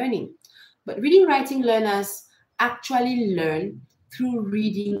 writing, learning. But reading, writing learners actually learn through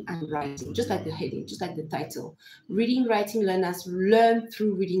reading and writing, just like the heading, just like the title. Reading, writing learners learn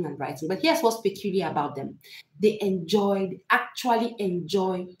through reading and writing. But here's what's peculiar about them. They actually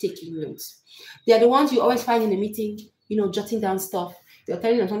enjoy taking notes. They are the ones you always find in a meeting, jotting down stuff. They're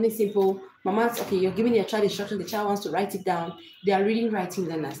telling them something simple. Mama's, okay, you're giving your child instruction, the child wants to write it down. They are reading, writing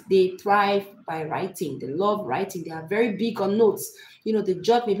learners. They thrive by writing. They love writing. They are very big on notes. They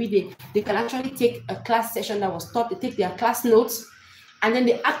jot, maybe they can actually take a class session that was taught, they take their class notes, and then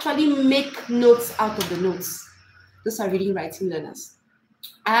they actually make notes out of the notes. Those are reading, writing learners.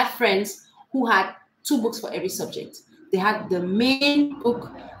 I had friends who had 2 books for every subject. They had the main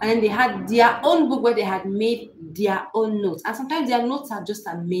book, and then they had their own book where they had made their own notes. And sometimes their notes are just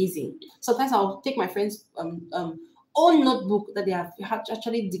amazing. Sometimes I'll take my friend's own notebook that they have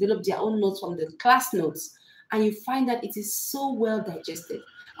actually developed their own notes from the class notes, and you find that it is so well digested.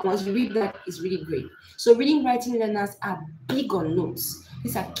 And once you read that, it's really great. So reading, writing learners are big on notes.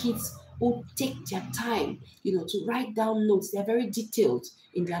 These are kids who take their time, to write down notes. They're very detailed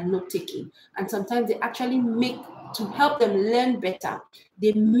in their note taking. And sometimes they actually to help them learn better,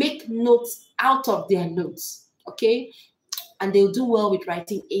 they make notes out of their notes, okay? And they'll do well with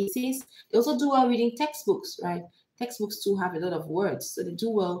writing essays. They also do well reading textbooks, right? Textbooks too have a lot of words, so they do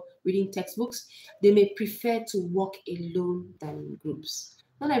well reading textbooks. They may prefer to work alone than in groups.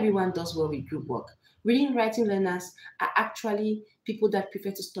 Not everyone does well with group work. Reading, writing learners are actually people that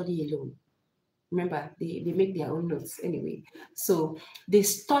prefer to study alone. Remember, they make their own notes anyway. So they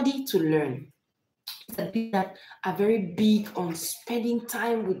study to learn. People that are very big on spending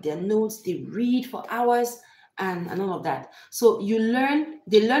time with their notes. They read for hours and all of that. So they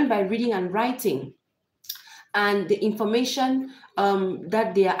learn by reading and writing. And the information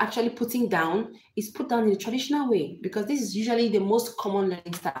that they are actually putting down is put down in a traditional way, because this is usually the most common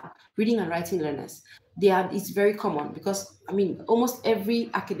learning style, reading and writing learners. It's very common because, almost every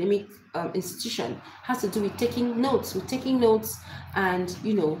academic institution has to do with taking notes, and,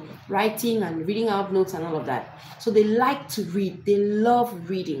 writing and reading out notes and all of that. So they like to read. They love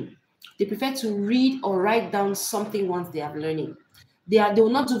reading. They prefer to read or write down something once they are learning. They will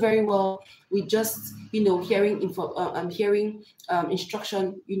not do very well with just hearing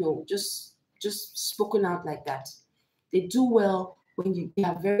instruction just spoken out like that. They do well when they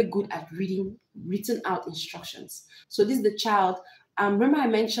are very good at reading written out instructions. So this is the child. Remember I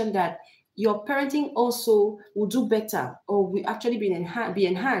mentioned that your parenting also will do better, or will actually be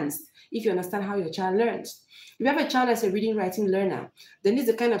enhanced if you understand how your child learns. If you have a child that's a reading, writing learner, then this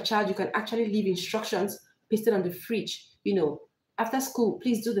is the kind of child you can actually leave instructions pasted on the fridge. After school,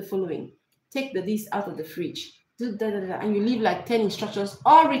 please do the following. Take this out of the fridge. Do da, da, da, and you leave like 10 instructions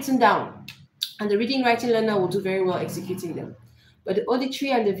all written down. And the reading, writing learner will do very well executing them. But the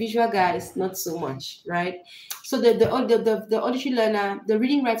auditory and the visual guys, not so much, right? So the auditory learner, the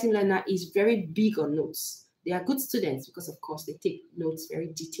reading, writing learner is very big on notes. They are good students because, of course, they take notes very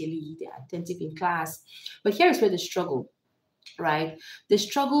detailedly. They are attentive in class. But here is where they struggle. Right? They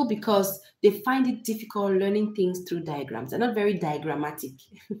struggle because they find it difficult learning things through diagrams. They're not very diagrammatic.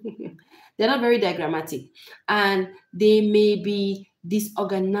 They're not very diagrammatic. And they may be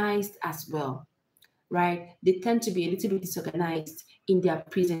disorganized as well, right? They tend to be a little bit disorganized in their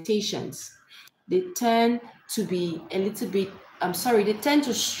presentations. They tend to be a little bit they tend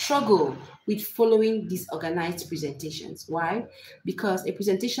to struggle with following these organized presentations. Why? Because a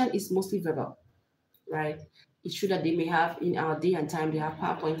presentation is mostly verbal, right? It's true that they may have, in our day and time, they have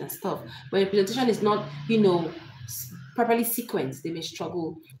PowerPoint and stuff, but a presentation is not, properly sequenced. They may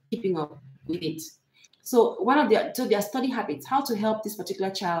struggle keeping up with it. So their study habits, how to help this particular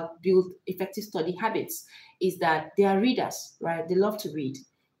child build effective study habits, is that they are readers, right? They love to read.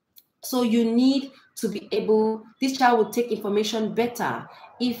 So you need to be able, this child will take information better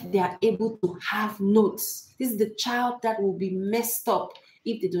if they are able to have notes. This is the child that will be messed up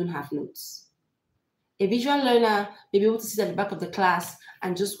if they don't have notes. A visual learner may be able to sit at the back of the class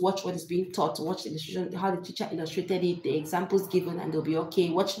and just watch what is being taught, watch the illustration, how the teacher illustrated it, the examples given, and they'll be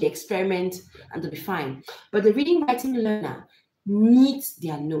okay. Watch the experiment and they'll be fine. But the reading writing learner needs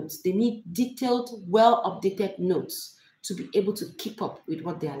their notes. They need detailed, well-updated notes to be able to keep up with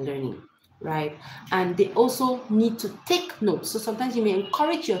what they are learning, right? And they also need to take notes. So sometimes you may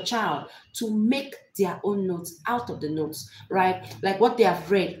encourage your child to make their own notes out of the notes, right? Like what they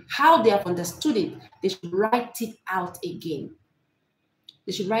have read, how they have understood it, they should write it out again.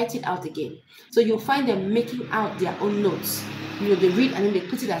 They should write it out again. So you'll find them making out their own notes. They read and then they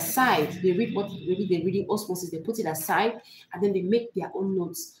put it aside. They read what maybe they're reading osmosis, they put it aside, and then they make their own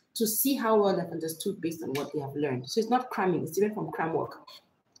notes to see how well they've understood based on what they have learned. So it's not cramming, it's different from cram work,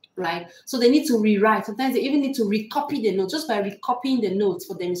 right? So they need to rewrite. Sometimes they even need to recopy the notes. Just by recopying the notes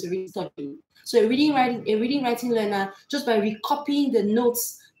for them is a reading study. So a reading writing learner, just by recopying the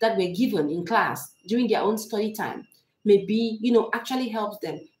notes that were given in class during their own study time, maybe, actually helps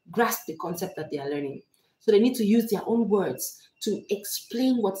them grasp the concept that they are learning. So they need to use their own words to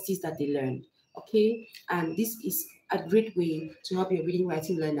explain what it is that they learned, okay? And this is a great way to help your reading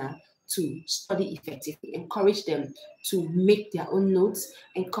writing learner to study effectively. Encourage them to make their own notes,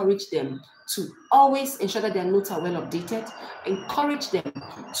 encourage them to always ensure that their notes are well updated, encourage them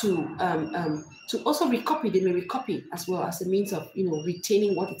to also recopy. They may recopy as well as a means of,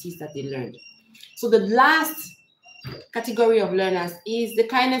 retaining what it is that they learned. So the last category of learners is the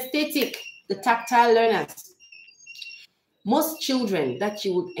kinesthetic, the tactile learners. Most children that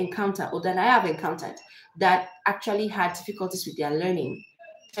you would encounter, or that I have encountered, that actually had difficulties with their learning,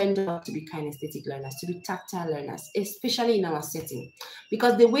 turned out to be kinesthetic learners, to be tactile learners, especially in our setting.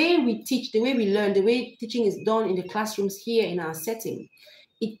 Because the way we teach, the way we learn, the way teaching is done in the classrooms here in our setting,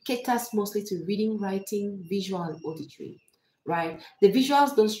 it caters mostly to reading, writing, visual, and auditory, right? The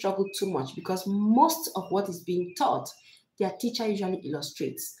visuals don't struggle too much because most of what is being taught, their teacher usually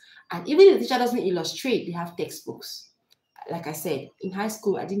illustrates. And even if the teacher doesn't illustrate, they have textbooks. Like I said, in high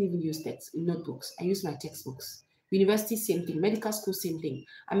school, I didn't even use notebooks. I used my textbooks. University, same thing. Medical school, same thing.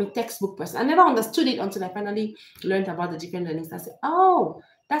 I'm a textbook person. I never understood it until I finally learned about the different learnings. I said, oh,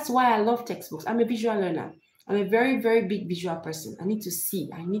 that's why I love textbooks. I'm a visual learner. I'm a very, very big visual person. I need to see.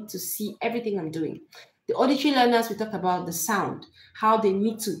 I need to see everything I'm doing. The auditory learners, we talk about the sound, how they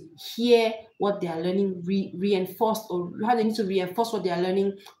need to hear what they are learning reinforced, or how they need to reinforce what they are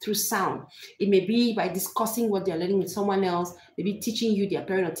learning through sound. It may be by discussing what they are learning with someone else, maybe teaching you, their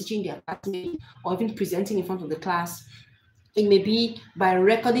parent, or teaching their classmate, or even presenting in front of the class. It may be by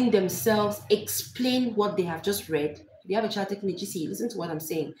recording themselves explain what they have just read. If you have a child taking a GCE, listen to what I'm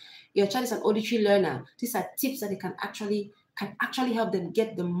saying. Your child is an auditory learner. These are tips that they can actually help them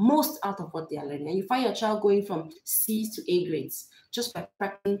get the most out of what they are learning. And you find your child going from C's to A grades just by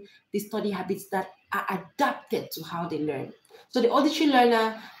practicing the study habits that are adapted to how they learn. So the auditory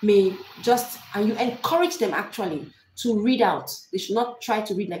learner may and you encourage them actually to read out. They should not try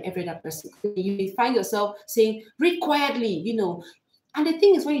to read like every other person. You may find yourself saying, read quietly, And the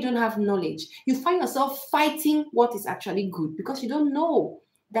thing is, when you don't have knowledge, you find yourself fighting what is actually good because you don't know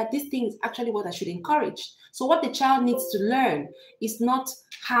that this thing is actually what I should encourage. So what the child needs to learn is not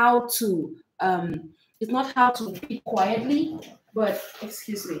how to read quietly, but it's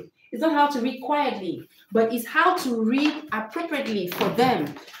not how to read quietly, but it's how to read appropriately for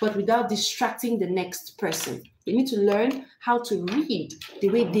them, but without distracting the next person. They need to learn how to read the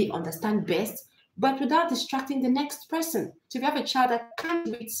way they understand best, but without distracting the next person. So if you have a child that can't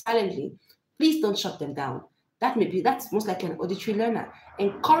read silently, please don't shut them down. That's most like an auditory learner.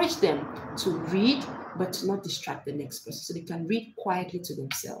 Encourage them to read, but to not distract the next person, so they can read quietly to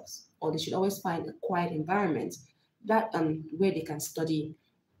themselves. Or they should always find a quiet environment that where they can study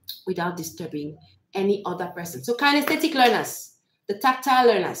without disturbing any other person. So kinesthetic learners, the tactile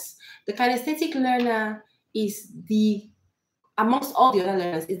learners. The kinesthetic learner is amongst all the other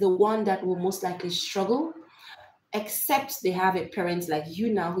learners, is the one that will most likely struggle, except they have a parent like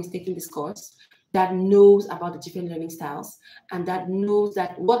you now who's taking this course that knows about the different learning styles and that knows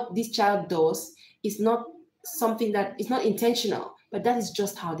that what this child does is not something that is not intentional, but that is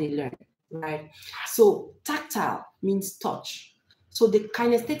just how they learn, right? So tactile means touch. So the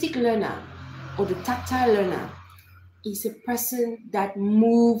kinesthetic learner or the tactile learner is a person that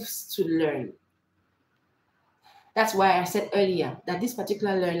moves to learn. That's why I said earlier that this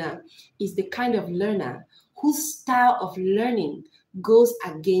particular learner is the kind of learner whose style of learning goes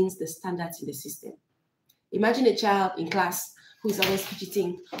against the standards in the system. Imagine a child in class who is always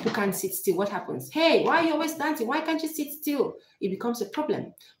fidgeting, who can't sit still. What happens? Hey, why are you always dancing? Why can't you sit still? It becomes a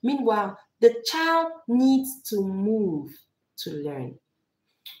problem. Meanwhile, the child needs to move to learn.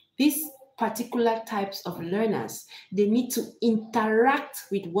 These particular types of learners, they need to interact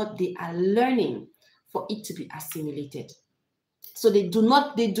with what they are learning for it to be assimilated. So they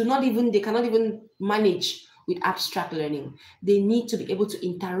cannot even manage with abstract learning. They need to be able to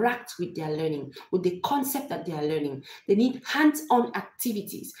interact with their learning, with the concept that they are learning. They need hands-on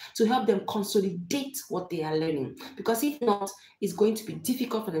activities to help them consolidate what they are learning, because if not, it's going to be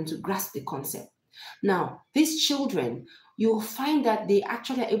difficult for them to grasp the concept. Now, these children, you'll find that they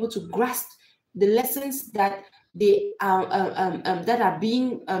actually are able to grasp the lessons that they are that are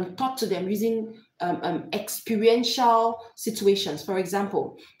being taught to them using experiential situations. For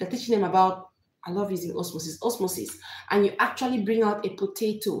example, they're teaching them about, I love using osmosis, and you actually bring out a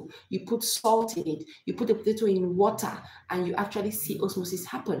potato, you put salt in it, you put the potato in water, and you actually see osmosis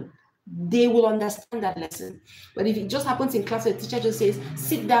happen. They will understand that lesson. But if it just happens in class, the teacher just says,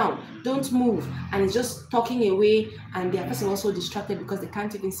 sit down, don't move, and it's just talking away, and the person also distracted because they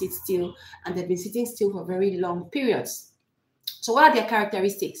can't even sit still, and they've been sitting still for very long periods. So what are their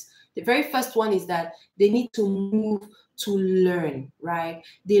characteristics? The very first one is that they need to move to learn, right?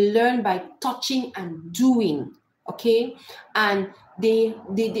 They learn by touching and doing, okay? And they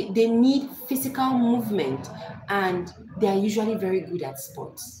need physical movement, and they are usually very good at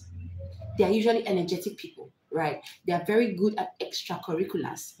sports. They are usually energetic people, right? They are very good at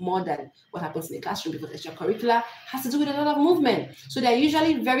extracurriculars more than what happens in the classroom, because extracurricular has to do with a lot of movement. So they are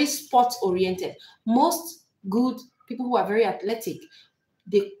usually very sports oriented. Most good people who are very athletic,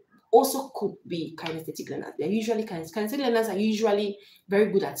 they also could be kinesthetic learners. They're usually kinesthetic learners are usually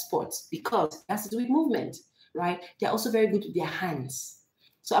very good at sports because it has to do with movement, right? They're also very good with their hands.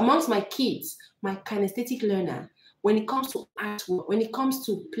 So amongst my kids, my kinesthetic learner, when it comes to artwork, when it comes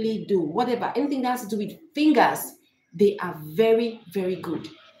to play-doh, whatever, anything that has to do with fingers, they are very, very good,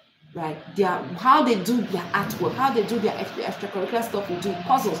 right? They are, how they do their artwork, how they do their extracurricular stuff, we do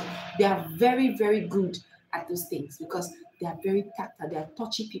puzzles, they are very, very good at those things because they are very tactile, they are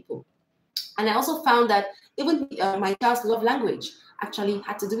touchy people. And I also found that even my child's love language actually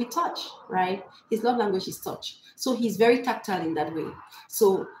had to do with touch, right? His love language is touch. So he's very tactile in that way.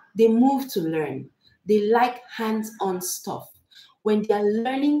 So they move to learn. They like hands-on stuff. When they're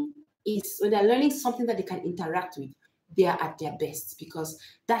learning something that they can interact with, they are at their best because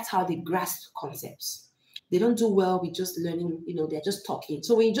that's how they grasp concepts. They don't do well with just learning, they're just talking.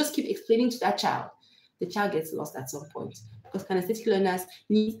 So when you just keep explaining to that child, the child gets lost at some point, because kinesthetic learners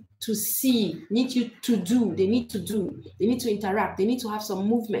need to see, need you to do, they need to interact, they need to have some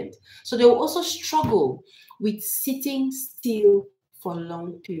movement. So they will also struggle with sitting still for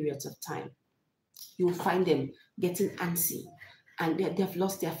long periods of time. You will find them getting antsy and they've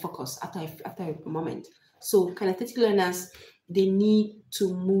lost their focus after a moment. So kinesthetic learners, they need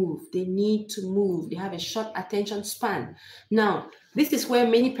to move. They have a short attention span. Now, this is where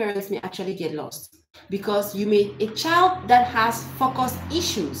many parents may actually get lost, because a child that has focus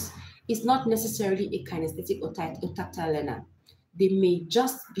issues is not necessarily a kinesthetic or tactile learner. They may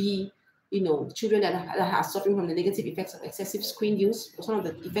just be children that are suffering from the negative effects of excessive screen use. Some of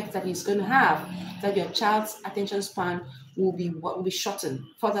the effects that it's going to have, that your child's attention span will be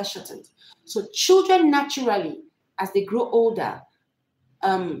further shortened. So children naturally, as they grow older,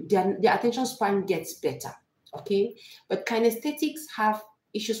 their attention span gets better, okay? But kinesthetics have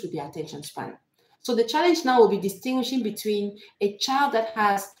issues with their attention span. So the challenge now will be distinguishing between a child that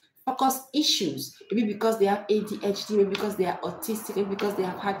has focus issues, maybe because they have ADHD, maybe because they are autistic, maybe because they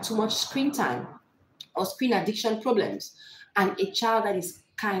have had too much screen time or screen addiction problems, and a child that is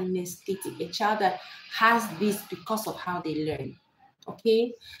kinesthetic, a child that has this because of how they learn,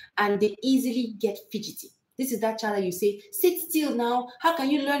 okay? And they easily get fidgety. This is that child that you say, sit still now. How can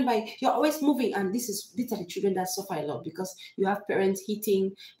you learn you're always moving? And these are the children that suffer a lot, because you have parents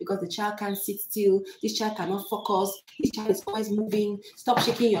hitting, because the child can't sit still. This child cannot focus. This child is always moving. Stop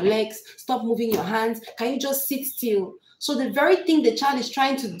shaking your legs. Stop moving your hands. Can you just sit still? So the very thing the child is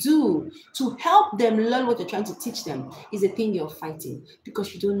trying to do to help them learn what you're trying to teach them is the thing you're fighting,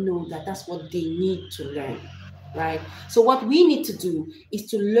 because you don't know that that's what they need to learn. right? So what we need to do is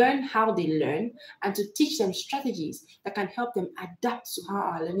to learn how they learn and to teach them strategies that can help them adapt to how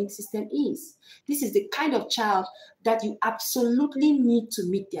our learning system is. This is the kind of child that you absolutely need to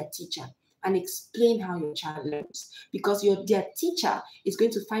meet their teacher and explain how your child learns, because their teacher is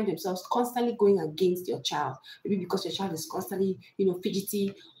going to find themselves constantly going against your child, maybe because your child is constantly,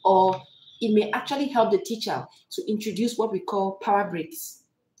 fidgety, or it may actually help the teacher to introduce what we call power breaks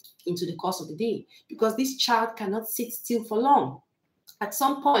into the course of the day, because this child cannot sit still for long. At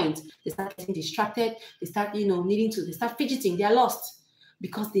some point, they start getting distracted, they start, they start fidgeting, they're lost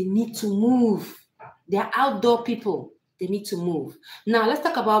because they need to move. They're outdoor people, they need to move. Now, let's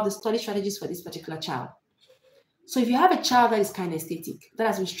talk about the study strategies for this particular child. So if you have a child that is kinesthetic, that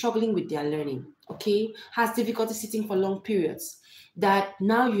has been struggling with their learning, okay, has difficulty sitting for long periods, that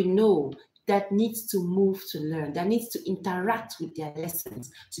now that needs to move to learn, that needs to interact with their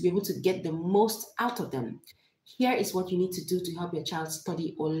lessons to be able to get the most out of them. Here is what you need to do to help your child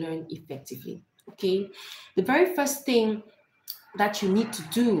study or learn effectively, okay? The very first thing that you need to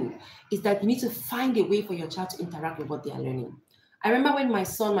do is that you need to find a way for your child to interact with what they are learning. I remember when my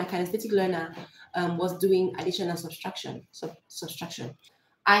son, my kinesthetic learner, was doing addition and subtraction.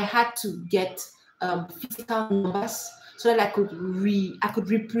 I had to get physical numbers so that I could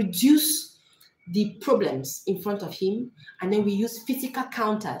reproduce the problems in front of him, and then we use physical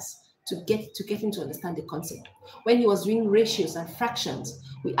counters to get him to understand the concept. When he was doing ratios and fractions,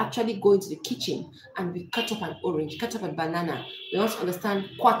 we actually go into the kitchen and we cut up an orange, cut up a banana. We want to understand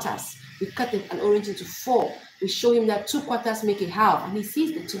quarters. We cut an orange into 4. We show him that 2 quarters make a half, and he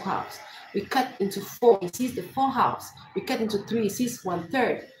sees the 2 halves. We cut into 4, he sees the 4 halves. We cut into 3, he sees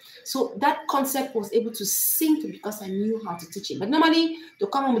 1/3. So that concept was able to sink because I knew how to teach him. But normally, they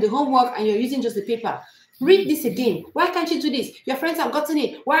come home with the homework and you're using just the paper. Read this again. Why can't you do this? Your friends have gotten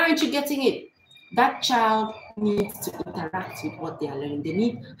it. Why aren't you getting it? That child needs to interact with what they are learning. They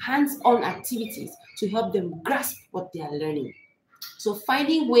need hands-on activities to help them grasp what they are learning. So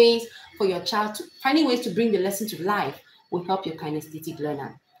finding ways to bring the lesson to life will help your kinesthetic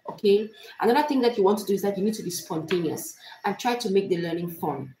learner. Okay. Another thing that you want to do is that you need to be spontaneous and try to make the learning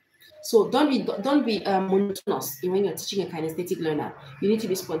fun. So don't be monotonous when you're teaching a kinesthetic learner. You need to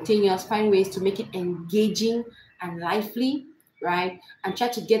be spontaneous, find ways to make it engaging and lively, right? And try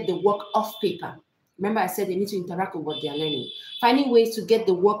to get the work off paper. Remember, I said they need to interact with what they are learning. Finding ways to get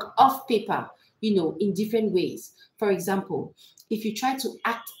the work off paper, in different ways. For example, if you try to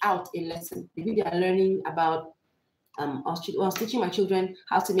act out a lesson, maybe they are learning about, I was teaching my children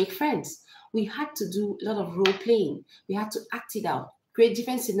how to make friends. We had to do a lot of role playing. We had to act it out, create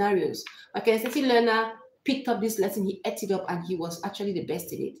different scenarios. My kinesthetic learner picked up this lesson, he ate it up, and he was actually the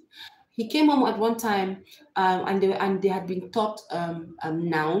best at it. He came home at one time, and they had been taught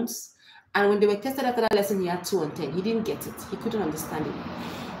nouns. And when they were tested after that lesson, he had 2 on 10. He didn't get it. He couldn't understand it.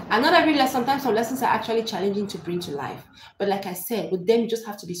 And not every lesson, sometimes some lessons are actually challenging to bring to life. But like I said, with them, you just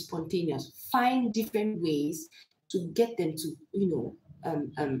have to be spontaneous. Find different ways to get them to,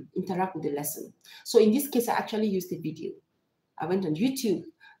 interact with the lesson. So in this case, I actually used a video. I went on YouTube.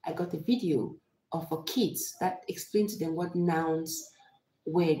 I got a video for kids that explained to them what nouns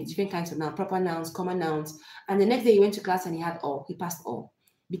were, the different kinds of nouns, proper nouns, common nouns. And the next day he went to class and he had all. He passed all.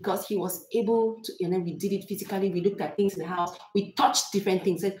 Because he was able to, and then we did it physically. We looked at things in the house. We touched different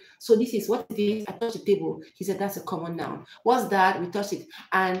things. So this is what it is. I touched the table. He said, that's a common noun. What's that? We touched it.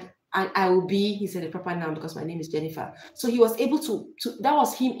 And I will be, he said, a proper noun because my name is Jennifer. So he was able to, that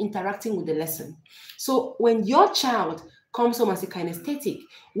was him interacting with the lesson. So when your child comes home as a kinesthetic,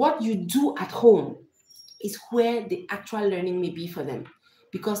 what you do at home is where the actual learning may be for them.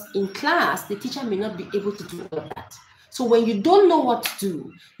 Because in class, the teacher may not be able to do all of that. So when you don't know what to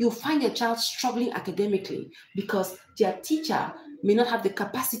do, you'll find your child struggling academically because their teacher may not have the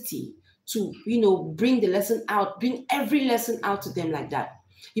capacity to, bring the lesson out, bring every lesson out to them like that.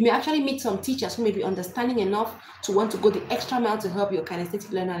 You may actually meet some teachers who may be understanding enough to want to go the extra mile to help your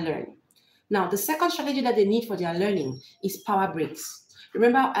kinesthetic learner learn. Now, the second strategy that they need for their learning is power breaks.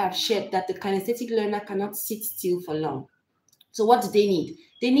 Remember, I have shared that the kinesthetic learner cannot sit still for long. So what do they need?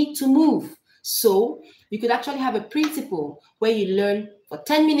 They need to move. So you could actually have a principle where you learn for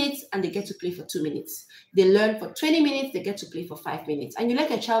 10 minutes and they get to play for 2 minutes. They learn for 20 minutes, they get to play for 5 minutes. And you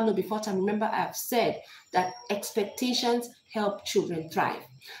let your child know before time. Remember, I have said that expectations help children thrive.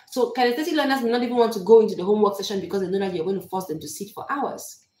 So kinesthetic learners may not even want to go into the homework session because they know that you're going to force them to sit for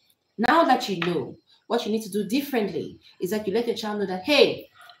hours. Now that you know, what you need to do differently is that you let your child know that, hey,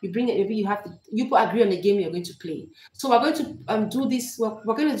 you bring it, maybe you agree on the game you're going to play. So we're going to do this,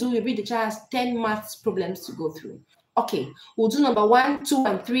 we're going to do maybe the child has 10 maths problems to go through. Okay, we'll do number 1, 2,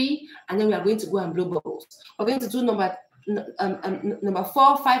 and 3, and then we are going to go and blow bubbles. We're going to do number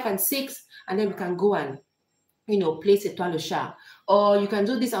 4, 5, and 6, and then we can go and, you know, place a toile au chat. Or you can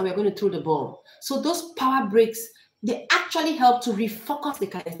do this and we're going to throw the ball. So those power breaks, they actually help to refocus the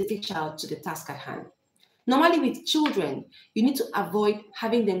kinesthetic child to the task at hand. Normally with children, you need to avoid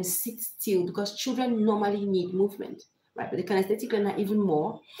having them sit still because children normally need movement, right? But the kinesthetic learner even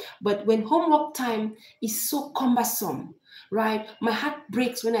more. But when homework time is so cumbersome, right? My heart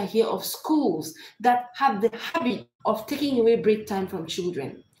breaks when I hear of schools that have the habit of taking away break time from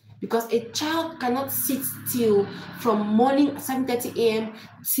children. Because a child cannot sit still from morning 7:30 a.m.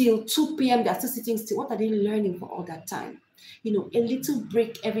 till 2 p.m. They're still sitting still. What are they learning for all that time? You know, a little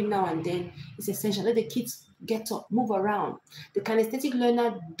break every now and then is essential. Let the kids get up, move around. The kinesthetic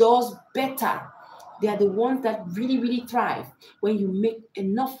learner does better. They are the ones that really, really thrive when you make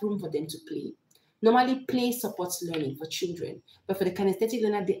enough room for them to play. Normally, play supports learning for children, but for the kinesthetic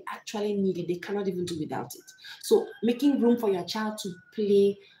learner, they actually need it. They cannot even do without it. So making room for your child to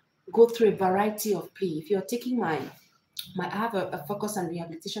play, go through a variety of play. If you're taking I have a focus and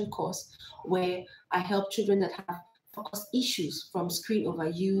rehabilitation course where I help children that have focus issues from screen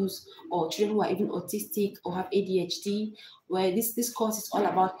overuse, or children who are even autistic or have ADHD, where this course is all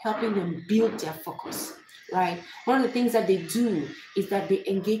about helping them build their focus, right? One of the things that they do is that they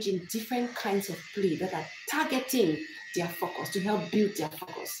engage in different kinds of play that are targeting their focus to help build their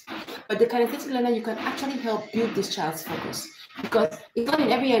focus. But the kinesthetic learner, you can actually help build this child's focus, because it's not in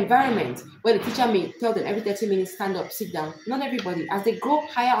every environment where the teacher may tell them every 30 minutes, stand up, sit down. Not everybody. As they go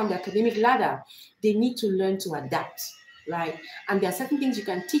higher on the academic ladder, they need to learn to adapt, right? And there are certain things you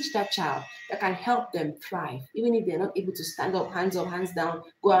can teach that child that can help them thrive, even if they're not able to stand up, hands down,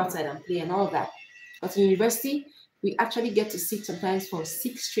 go outside and play and all that. But in university, we actually get to sit sometimes for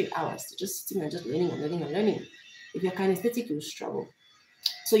 6 straight hours, just sitting and just learning and learning and learning. If you're kinesthetic, you'll struggle.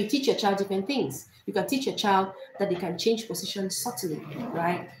 So you teach your child different things. You can teach your child that they can change position subtly,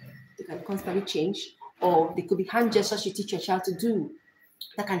 right? They can constantly change, or they could be hand gestures you teach your child to do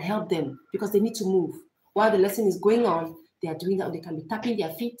that can help them because they need to move. While the lesson is going on, they are doing that. They can be tapping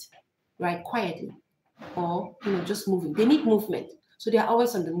their feet, right, quietly, or, you know, just moving. They need movement. So they are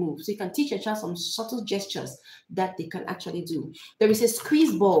always on the move. So you can teach your child some subtle gestures that they can actually do. There is a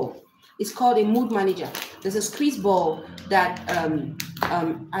squeeze ball. It's called a mood manager. There's a squeeze ball that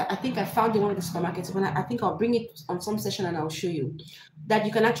I think I found in one of the supermarkets. I think I'll bring it on some session and I'll show you that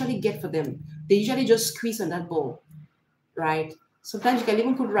you can actually get for them. They usually just squeeze on that ball, right? Sometimes you can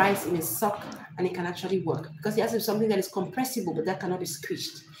even put rice in a sock and it can actually work because it has something that is compressible, but that cannot be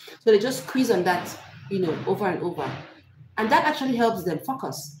squished. So they just squeeze on that, you know, over and over. And that actually helps them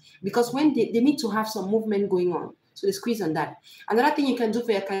focus because when they need to have some movement going on. So they squeeze on that. Another thing you can do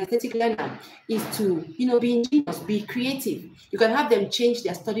for your kinesthetic learner is to, you know, be ingenious, be creative. You can have them change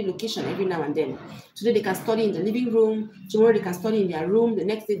their study location every now and then. Today they can study in the living room. Tomorrow they can study in their room. The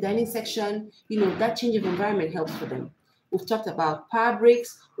next day, dining section. You know, that change of environment helps for them. We've talked about power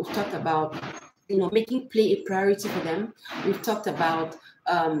breaks. We've talked about, you know, making play a priority for them. We've talked about,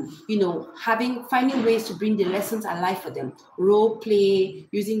 you know, finding ways to bring the lessons alive for them. Role play,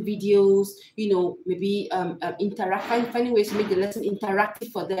 using videos, you know, maybe finding ways to make the lesson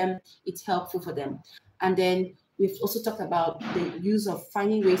interactive for them. It's helpful for them. And then we've also talked about the use of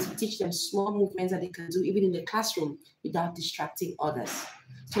finding ways to teach them small movements that they can do even in the classroom without distracting others.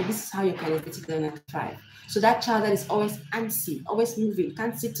 So this is how your kinesthetic learner can thrive. So that child that is always antsy, always moving,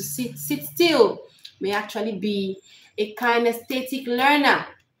 can't sit still, may actually be a kinesthetic learner.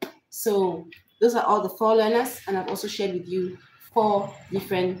 So those are all the 4 learners, and I've also shared with you 4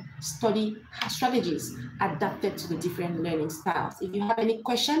 different study strategies adapted to the different learning styles. If you have any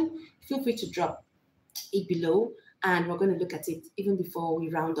question, feel free to drop it below, and we're going to look at it even before we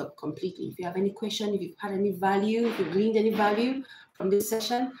round up completely. If you have any question, if you've had any value, if you've gleaned any value from this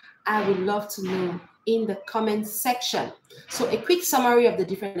session, I would love to know in the comments section. So a quick summary of the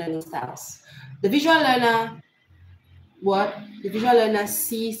different learning styles. The visual learner, the visual learner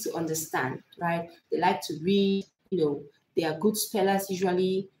sees to understand, right? They like to read, you know, they are good spellers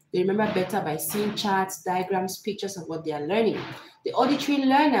usually. They remember better by seeing charts, diagrams, pictures of what they are learning. The auditory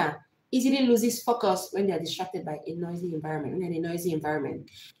learner easily loses focus when they are distracted by a noisy environment. When they're in a noisy environment,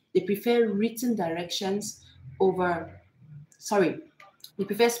 they prefer spoken directions over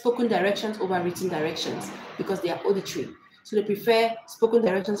written directions because they are auditory. So they prefer spoken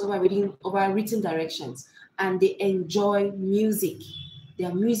directions over written directions, and they enjoy music. They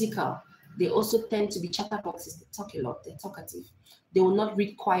are musical. They also tend to be chatterboxes. They talk a lot. They're talkative. They will not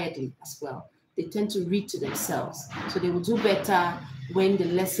read quietly as well. they tend to read to themselves. So they will do better when the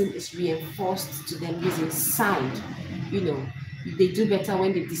lesson is reinforced to them using sound. You know, they do better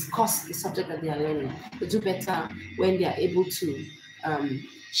when they discuss the subject that they are learning. They do better when they are able to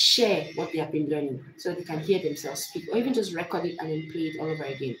share what they have been learning so they can hear themselves speak, or even just record it and then play it all over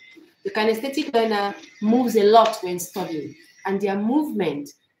again. The kinesthetic learner moves a lot when studying, and their movement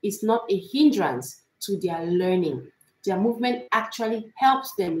is not a hindrance to their learning. Their movement actually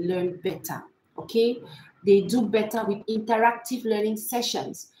helps them learn better, okay? They do better with interactive learning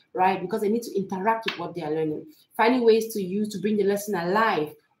sessions, right? Because they need to interact with what they are learning. Finding ways to use to bring the lesson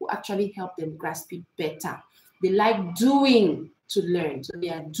alive will actually help them grasp it better. They like doing to learn, so they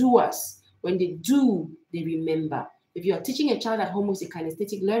are doers. When they do, they remember. If you're teaching a child at home who's a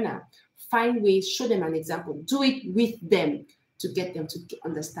kinesthetic learner, find ways, show them an example, do it with them to get them to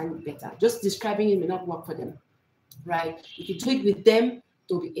understand it better. Just describing it may not work for them, right? If you do it with them,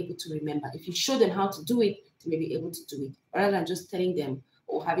 they'll be able to remember. If you show them how to do it, they may be able to do it, rather than just telling them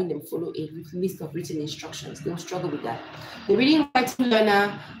or having them follow a list of written instructions. They'll struggle with that. The reading writing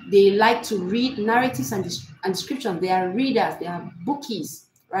learner, they like to read narratives and descriptions. They are readers, they are bookies,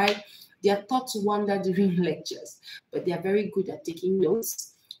 right? They are taught to wander during lectures, but they are very good at taking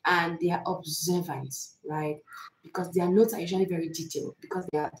notes, and they are observant, right? Because their notes are usually very detailed, because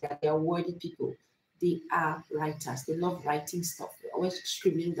they are wordy people. They are writers. They love writing stuff. They're always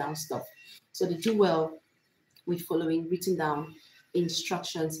scribbling down stuff. So they do well with following written down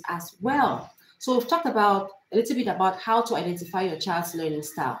instructions as well. So we've talked about a little bit about how to identify your child's learning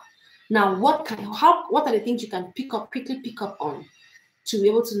style. Now, what are the things you can quickly pick up on to be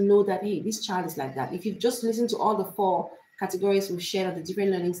able to know that, hey, this child is like that? If you've just listened to all the 4 categories we've shared of the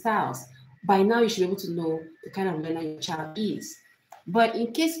different learning styles, by now you should be able to know the kind of learner your child is. But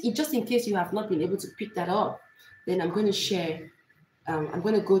just in case you have not been able to pick that up, then I'm going to share, I'm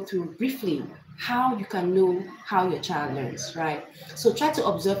going to go through briefly how you can know how your child learns, right? So try to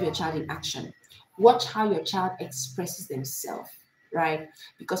observe your child in action. Watch how your child expresses themselves, right?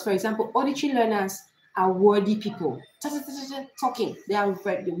 Because, for example, auditory learners are wordy people, talking. They are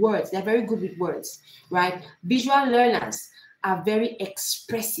the words. They're very good with words, right? Visual learners are very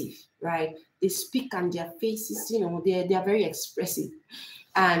expressive, right? They speak and their faces, they are very expressive,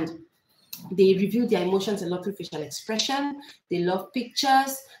 and they reveal their emotions a lot through facial expression. They love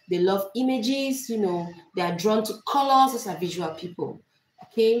pictures. They love images. They are drawn to colors. Those are visual people.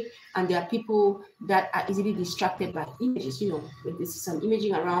 Okay, and there are people that are easily distracted by images. If there's some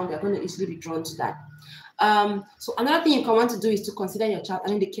imaging around, they're going to easily be drawn to that. So another thing you can want to do is to consider your child.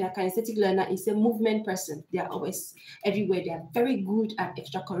 The kinesthetic learner is a movement person. They are always everywhere. They are very good at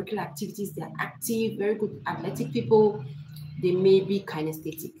extracurricular activities. They are active, very good athletic people. They may be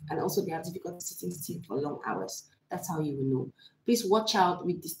kinesthetic, and also they have difficulty sitting still for long hours. That's how you will know. Please watch out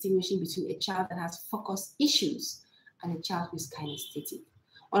with distinguishing between a child that has focus issues and a child who is kinesthetic.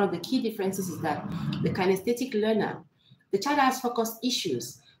 One of the key differences is that the kinesthetic learner, the child that has focus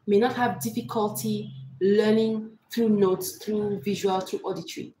issues, may not have difficulty learning through notes, through visual, through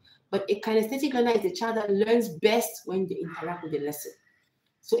auditory. But a kinesthetic learner is a child that learns best when they interact with the lesson.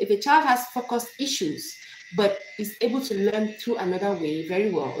 So if a child has focus issues, but is able to learn through another way very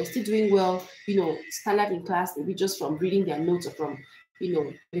well, or still doing well, standard in class, maybe just from reading their notes, or from,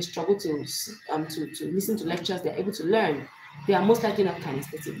 they struggle to listen to lectures, they're able to learn, they are most likely not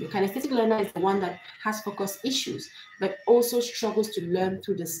kinesthetic. The kinesthetic learner is the one that has focus issues, but also struggles to learn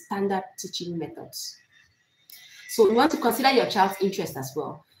through the standard teaching methods. So you want to consider your child's interest as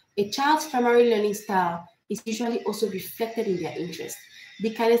well. A child's primary learning style is usually also reflected in their interest.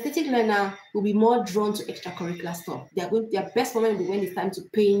 The kinesthetic learner will be more drawn to extracurricular stuff. Their best moment will be when it's time to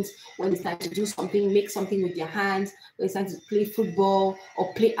paint, when it's time to do something, make something with their hands, when it's time to play football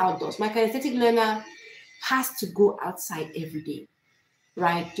or play outdoors. My kinesthetic learner has to go outside every day,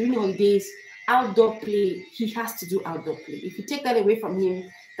 right? During holidays, outdoor play, he has to do outdoor play. If you take that away from him,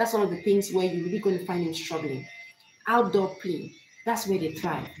 that's one of the things where you're really going to find him struggling. Outdoor play, that's where they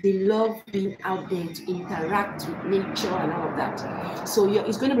thrive. They love being out there to interact with nature and all of that. So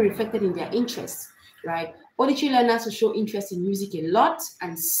it's going to be reflected in their interests, right? Auditory learners will show interest in music a lot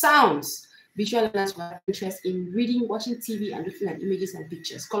and sounds. Visual learners will have interest in reading, watching TV, and looking at images and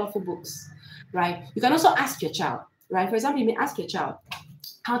pictures, colorful books, right? You can also ask your child, right? For example, you may ask your child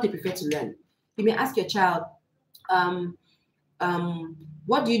how they prefer to learn. You may ask your child,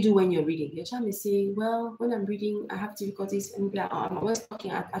 what do you do when you're reading? Your child may say, well, when I'm reading, I have difficulties, and I'm always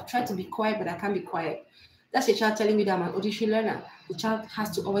talking. I try to be quiet, but I can't be quiet. That's your child telling me that I'm an auditory learner. The child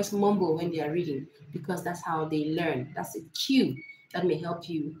has to always mumble when they are reading, because that's how they learn. That's a cue that may help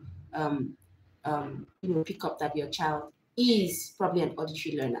you, pick up that your child is probably an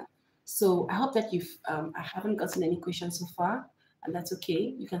auditory learner. So I hope that I haven't gotten any questions so far, and that's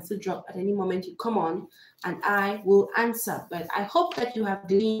okay. You can still drop at any moment you come on, and I will answer. But I hope that you have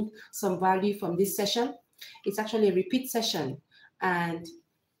gleaned some value from this session. It's actually a repeat session, and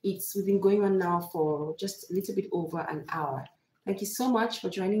we've been going on now for just a little bit over an hour. Thank you so much for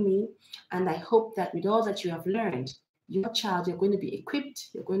joining me, and I hope that with all that you have learned, your child, you're going to be equipped,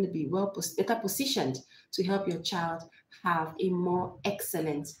 you're going to be better positioned to help your child have a more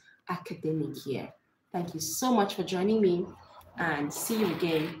excellent academic year. Thank you so much for joining me, and see you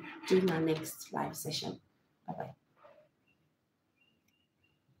again during our next live session. Bye-bye.